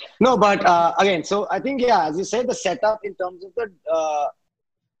 years. No, but again, so I think, as you said, the setup in terms of the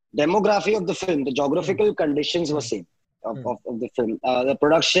demography of the film, the geographical conditions were same of the film. The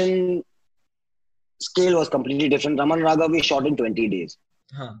production scale was completely different. Raman Raghav we shot in 20 days.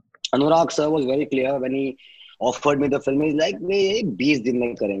 Anurag sir was very clear when he offered me the film. He's like, "We 20 दिन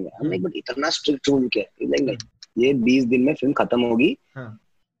में करेंगे." I'm like, "But इतना strict rule क्या?" He's like, "नहीं, ये 20 दिन में film खत्म होगी."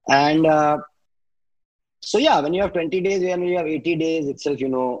 And so when you have 20 days, when you have 80 days itself,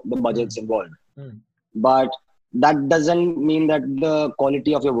 the budget's involved. But that doesn't mean that the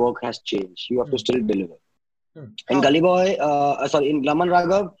quality of your work has changed. You have to still deliver. In Gully Boy, in Raman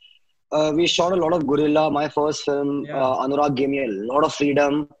Raghav, we shot a lot of guerrilla. My first film, Anurag gave me a lot of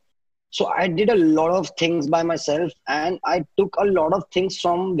freedom. So I did a lot of things by myself, and I took a lot of things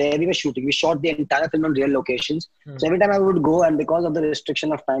from where we were shooting. We shot the entire film on real locations. So every time I would go, and because of the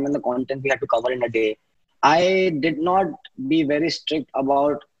restriction of time and the content we had to cover in a day, I did not be very strict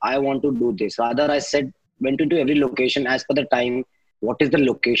about I want to do this. Rather, I went into every location as per the time, what is the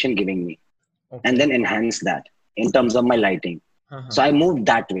location giving me? And then enhance that in terms of my lighting. So I moved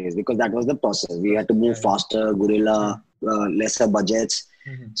that way because that was the process. We had to move faster, guerrilla, lesser budgets.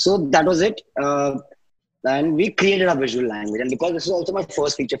 So that was it. And we created a visual language. And because this is also my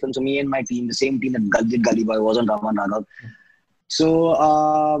first feature film, so me and my team, the same team that did Gully Boy, was on Raman Raghav.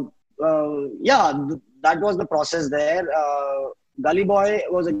 So, that was the process there. Gully Boy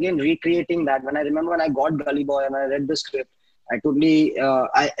was again recreating that. When I got Gully Boy and I read the script, I totally,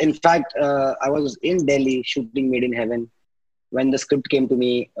 I was in Delhi shooting Made in Heaven when the script came to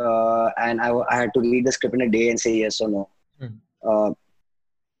me, and I had to read the script in a day and say yes or no.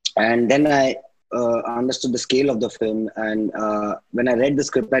 And then I understood the scale of the film. And when I read the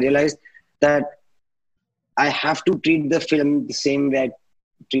script, I realized that I have to treat the film the same way I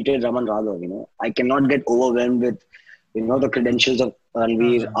treated Raman Raghav. I cannot get overwhelmed with, the credentials of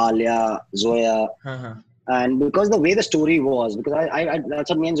Ranveer, Alia, Zoya. And because the way the story was, because I that's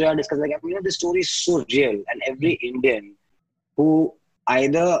what me and Zoya discussed, the story is so real, and every Indian who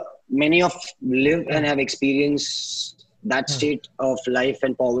many of live and have experienced that state of life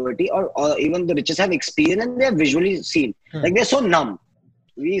and poverty, or even the richest have experienced, and they have visually seen. Like, they're so numb.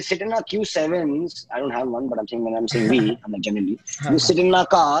 We sit in our Q7s. I don't have one, but I'm saying when I'm saying we, I'm like generally. We sit in our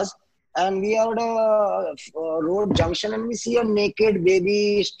cars and we are at a road junction and we see a naked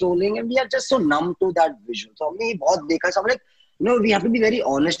baby strolling and we are just so numb to that visual. So I'm like, we have to be very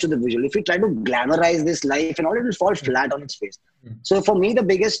honest to the visual. If we try to glamorize this life and all, it will fall flat on its face. So for me, the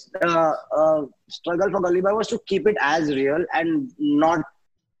biggest struggle for Gully Boy was to keep it as real and not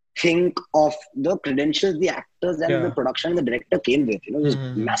think of the credentials the actors and the production and the director came with. It was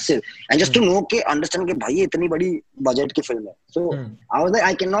massive. And just to understand that bhai, itni badi budget ki film hai. So I was like,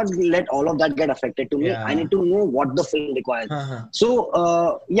 I cannot let all of that get affected to me. I need to know what the film requires.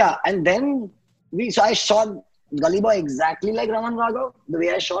 So and then I shot Gully Boy exactly like Raman Raghav, the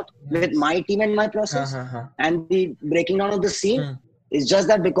way I shot with my team and my process. And the breaking down of the scene is just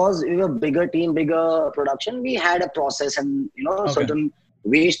that because we were bigger team, bigger production, we had a process and certain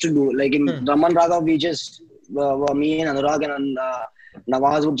ways to do. Like in Raman Raghav, we just me and Anurag and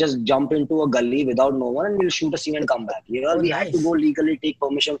Nawaz would just jump into a gully without no one and we'll shoot a scene and come back. Here we had to go legally, take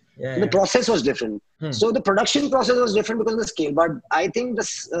permission. The process was different. So the production process was different because of the scale. But I think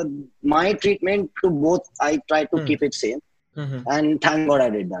my treatment to both, I tried to keep it same. And thank God I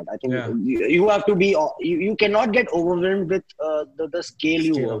did that. I think you have to be, you cannot get overwhelmed with the scale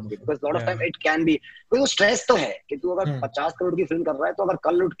you work with, because a lot of time it can be, because stress तो है कि तू अगर 50 करोड़ की film कर रहा है तो अगर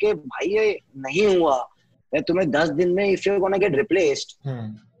कल उठ के भाई ये नहीं हुआ या तुम्हें 10 दिन में if you're gonna get replaced,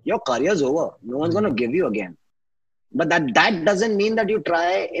 your career's over. No one's gonna give you again. But that doesn't mean that you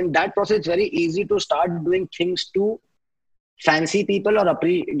try. In that process, it's very easy to start doing things to fancy people or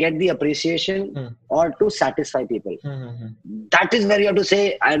get the appreciation or to satisfy people. That is where you have to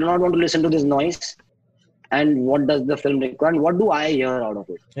say, I do not want to listen to this noise. And what does the film require? And what do I hear out of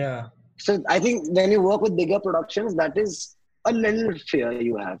it? So I think when you work with bigger productions, that is a little fear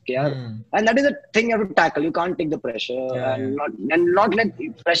you have. And that is a thing you have to tackle. You can't take the pressure and not let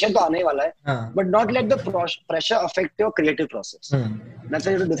pressure to aane wala hai, but not let the pressure affect your creative process. That's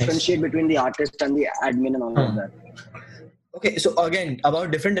why you have to differentiate between the artist and the admin and all of that. Okay, so again,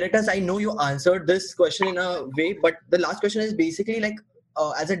 about different directors, I know you answered this question in a way, but the last question is basically like,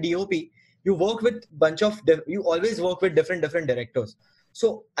 as a DOP, you work with you always work with different directors.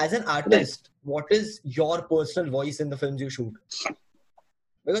 So as an artist, what is your personal voice in the films you shoot?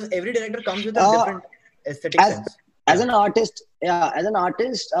 Because every director comes with a different aesthetic sense. As an artist,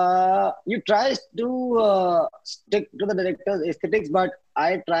 you try to stick to the director's aesthetics, but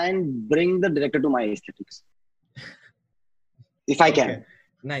I try and bring the director to my aesthetics. If I can.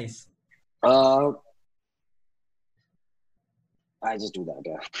 Nice. I just do that.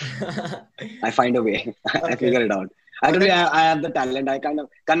 Yeah. I find a way. I figure it out. I have the talent. I kind of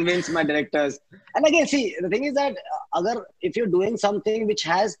convince my directors. And again, see, the thing is that if you're doing something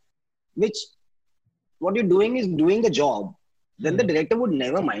what you're doing is doing the job, then the director would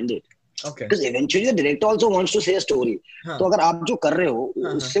never mind it. Okay. Because eventually the director also wants to say a story. So अगर आप जो कर रहे हो,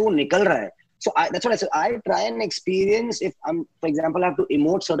 उससे वो निकल रहा है. So that's what I said. I try and experience, if I'm, for example, I have to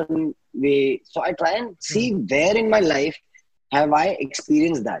emote certain way. So I try and see where in my life have I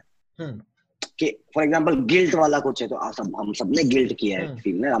experienced that. Okay, for example, guilt वाला कुछ है तो हम सब ने guilt किया है,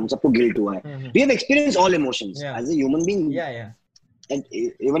 feel ना, हम सबको guilt हुआ है. We have experienced all emotions as a human being. Yeah. And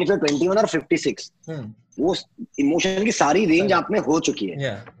even if you're 21 or 56, वो emotion की सारी range आप में हो चुकी है.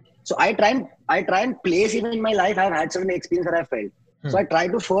 Yeah. So I try and place even in my life. I've had certain experience that I felt. So I try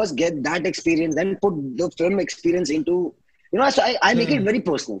to first get that experience, then put the film experience into, so I make it very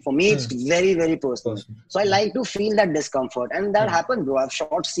personal. For me, it's very, very personal. So I like to feel that discomfort. And that happened, bro. I've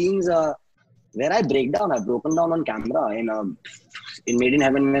shot scenes where I break down. I've broken down on camera. In Made in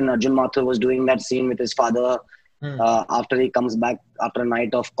Heaven, when Arjun Mathur was doing that scene with his father, after he comes back after a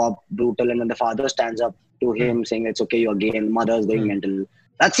night of cop brutal, and then the father stands up to him saying, it's okay, you're gay, and mother is going mental.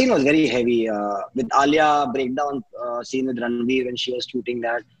 That scene was very heavy. With Alia breakdown scene with Ranveer when she was shooting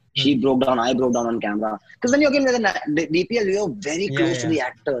that, she broke down, I broke down on camera. Because when you're again with the DPL, you're very close to the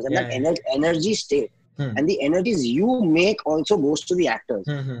actors, and that energy state. And the energies you make also goes to the actors.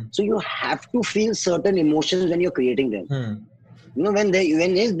 So you have to feel certain emotions when you're creating them. When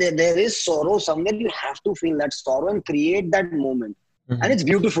there is sorrow somewhere, you have to feel that sorrow and create that moment. And it's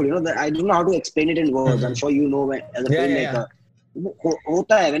beautiful. I don't know how to explain it in words. I'm sure you know as a filmmaker.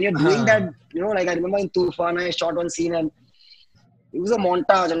 When you're doing that, like I remember in Tufan, I shot one scene and it was a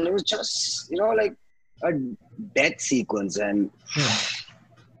montage and it was just, like a death sequence, and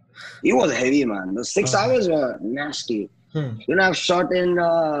it was heavy, man. The 6 hours were nasty. I've shot in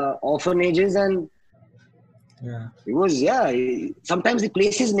orphanages and it was, sometimes the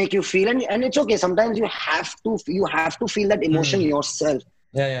places make you feel, and it's okay. Sometimes you have to feel that emotion yourself.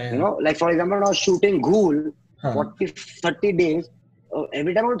 Like for example, when I was shooting Ghoul, 40-30 days,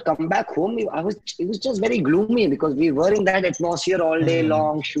 every time I would come back home, it was just very gloomy because we were in that atmosphere all day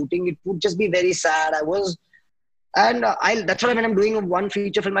long shooting. It would just be very sad. That's why when I'm doing one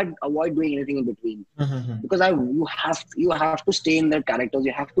feature film, I avoid doing anything in between because you have to stay in their characters.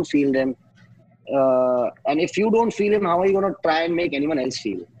 You have to feel them, and if you don't feel them, how are you going to try and make anyone else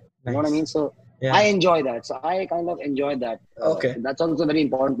feel? You know what I mean? So I enjoy that. So I kind of enjoy that. That's also a very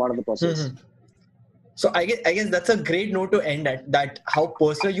important part of the process. So I guess that's a great note to end at, that how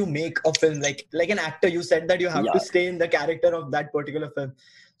personal you make a film. Like an actor, you said that you have to stay in the character of that particular film.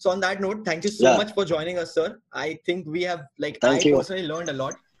 So on that note, thank you so much for joining us, sir. I think we have personally learned a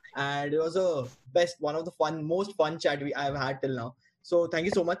lot, and it was one of the most fun chat I've had till now. So thank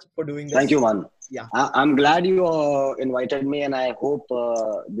you so much for doing this. Thank you, man. Yeah, I'm glad you invited me, and I hope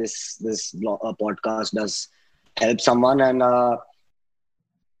this podcast does help someone. And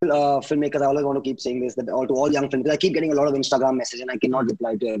filmmakers, I always want to keep saying this, that to all young filmmakers, I keep getting a lot of Instagram messages, and I cannot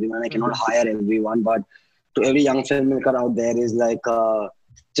reply to everyone. I cannot hire everyone, but to every young filmmaker out there is like,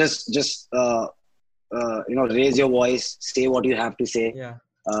 just raise your voice, say what you have to say.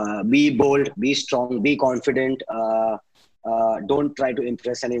 Be bold, be strong, be confident. Don't try to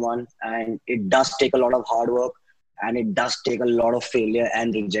impress anyone, and it does take a lot of hard work, and it does take a lot of failure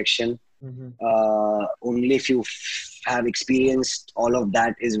and rejection. Only if you have experienced all of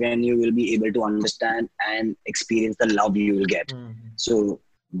that is when you will be able to understand and experience the love you will get. So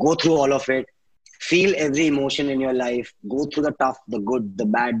go through all of it, feel every emotion in your life, go through the tough, the good, the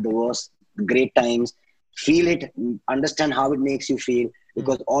bad, the worst, the great times, feel it, understand how it makes you feel,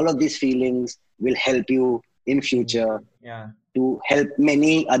 because all of these feelings will help you in future to help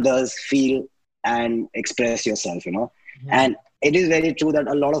many others feel and express yourself, and it is very true that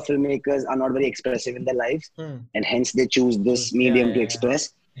a lot of filmmakers are not very expressive in their lives, and hence they choose this medium to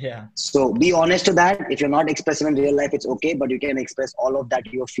express. Yeah. So be honest to that. If you're not expressive in real life, it's okay, but you can express all of that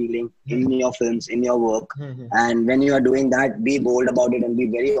you're feeling in your films, in your work. And when you are doing that, be bold about it and be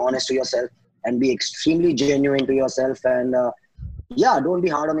very honest to yourself and be extremely genuine to yourself. And yeah, don't be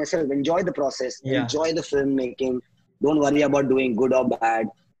hard on yourself. Enjoy the process. Yeah. Enjoy the filmmaking. Don't worry about doing good or bad.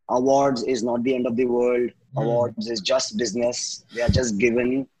 Awards is not the end of the world. Awards is just business. They are just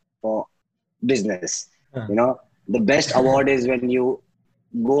given for business. You know, the best award is when you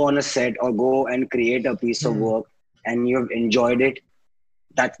go on a set or go and create a piece of work and you've enjoyed it.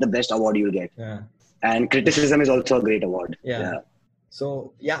 That's the best award you'll get. Yeah. And criticism is also a great award. Yeah.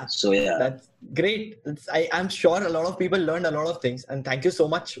 So yeah, that's great. I'm sure a lot of people learned a lot of things, and thank you so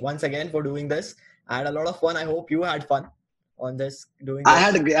much once again for doing this. I had a lot of fun. I hope you had fun on this doing this. I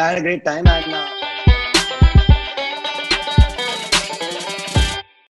had a great time, and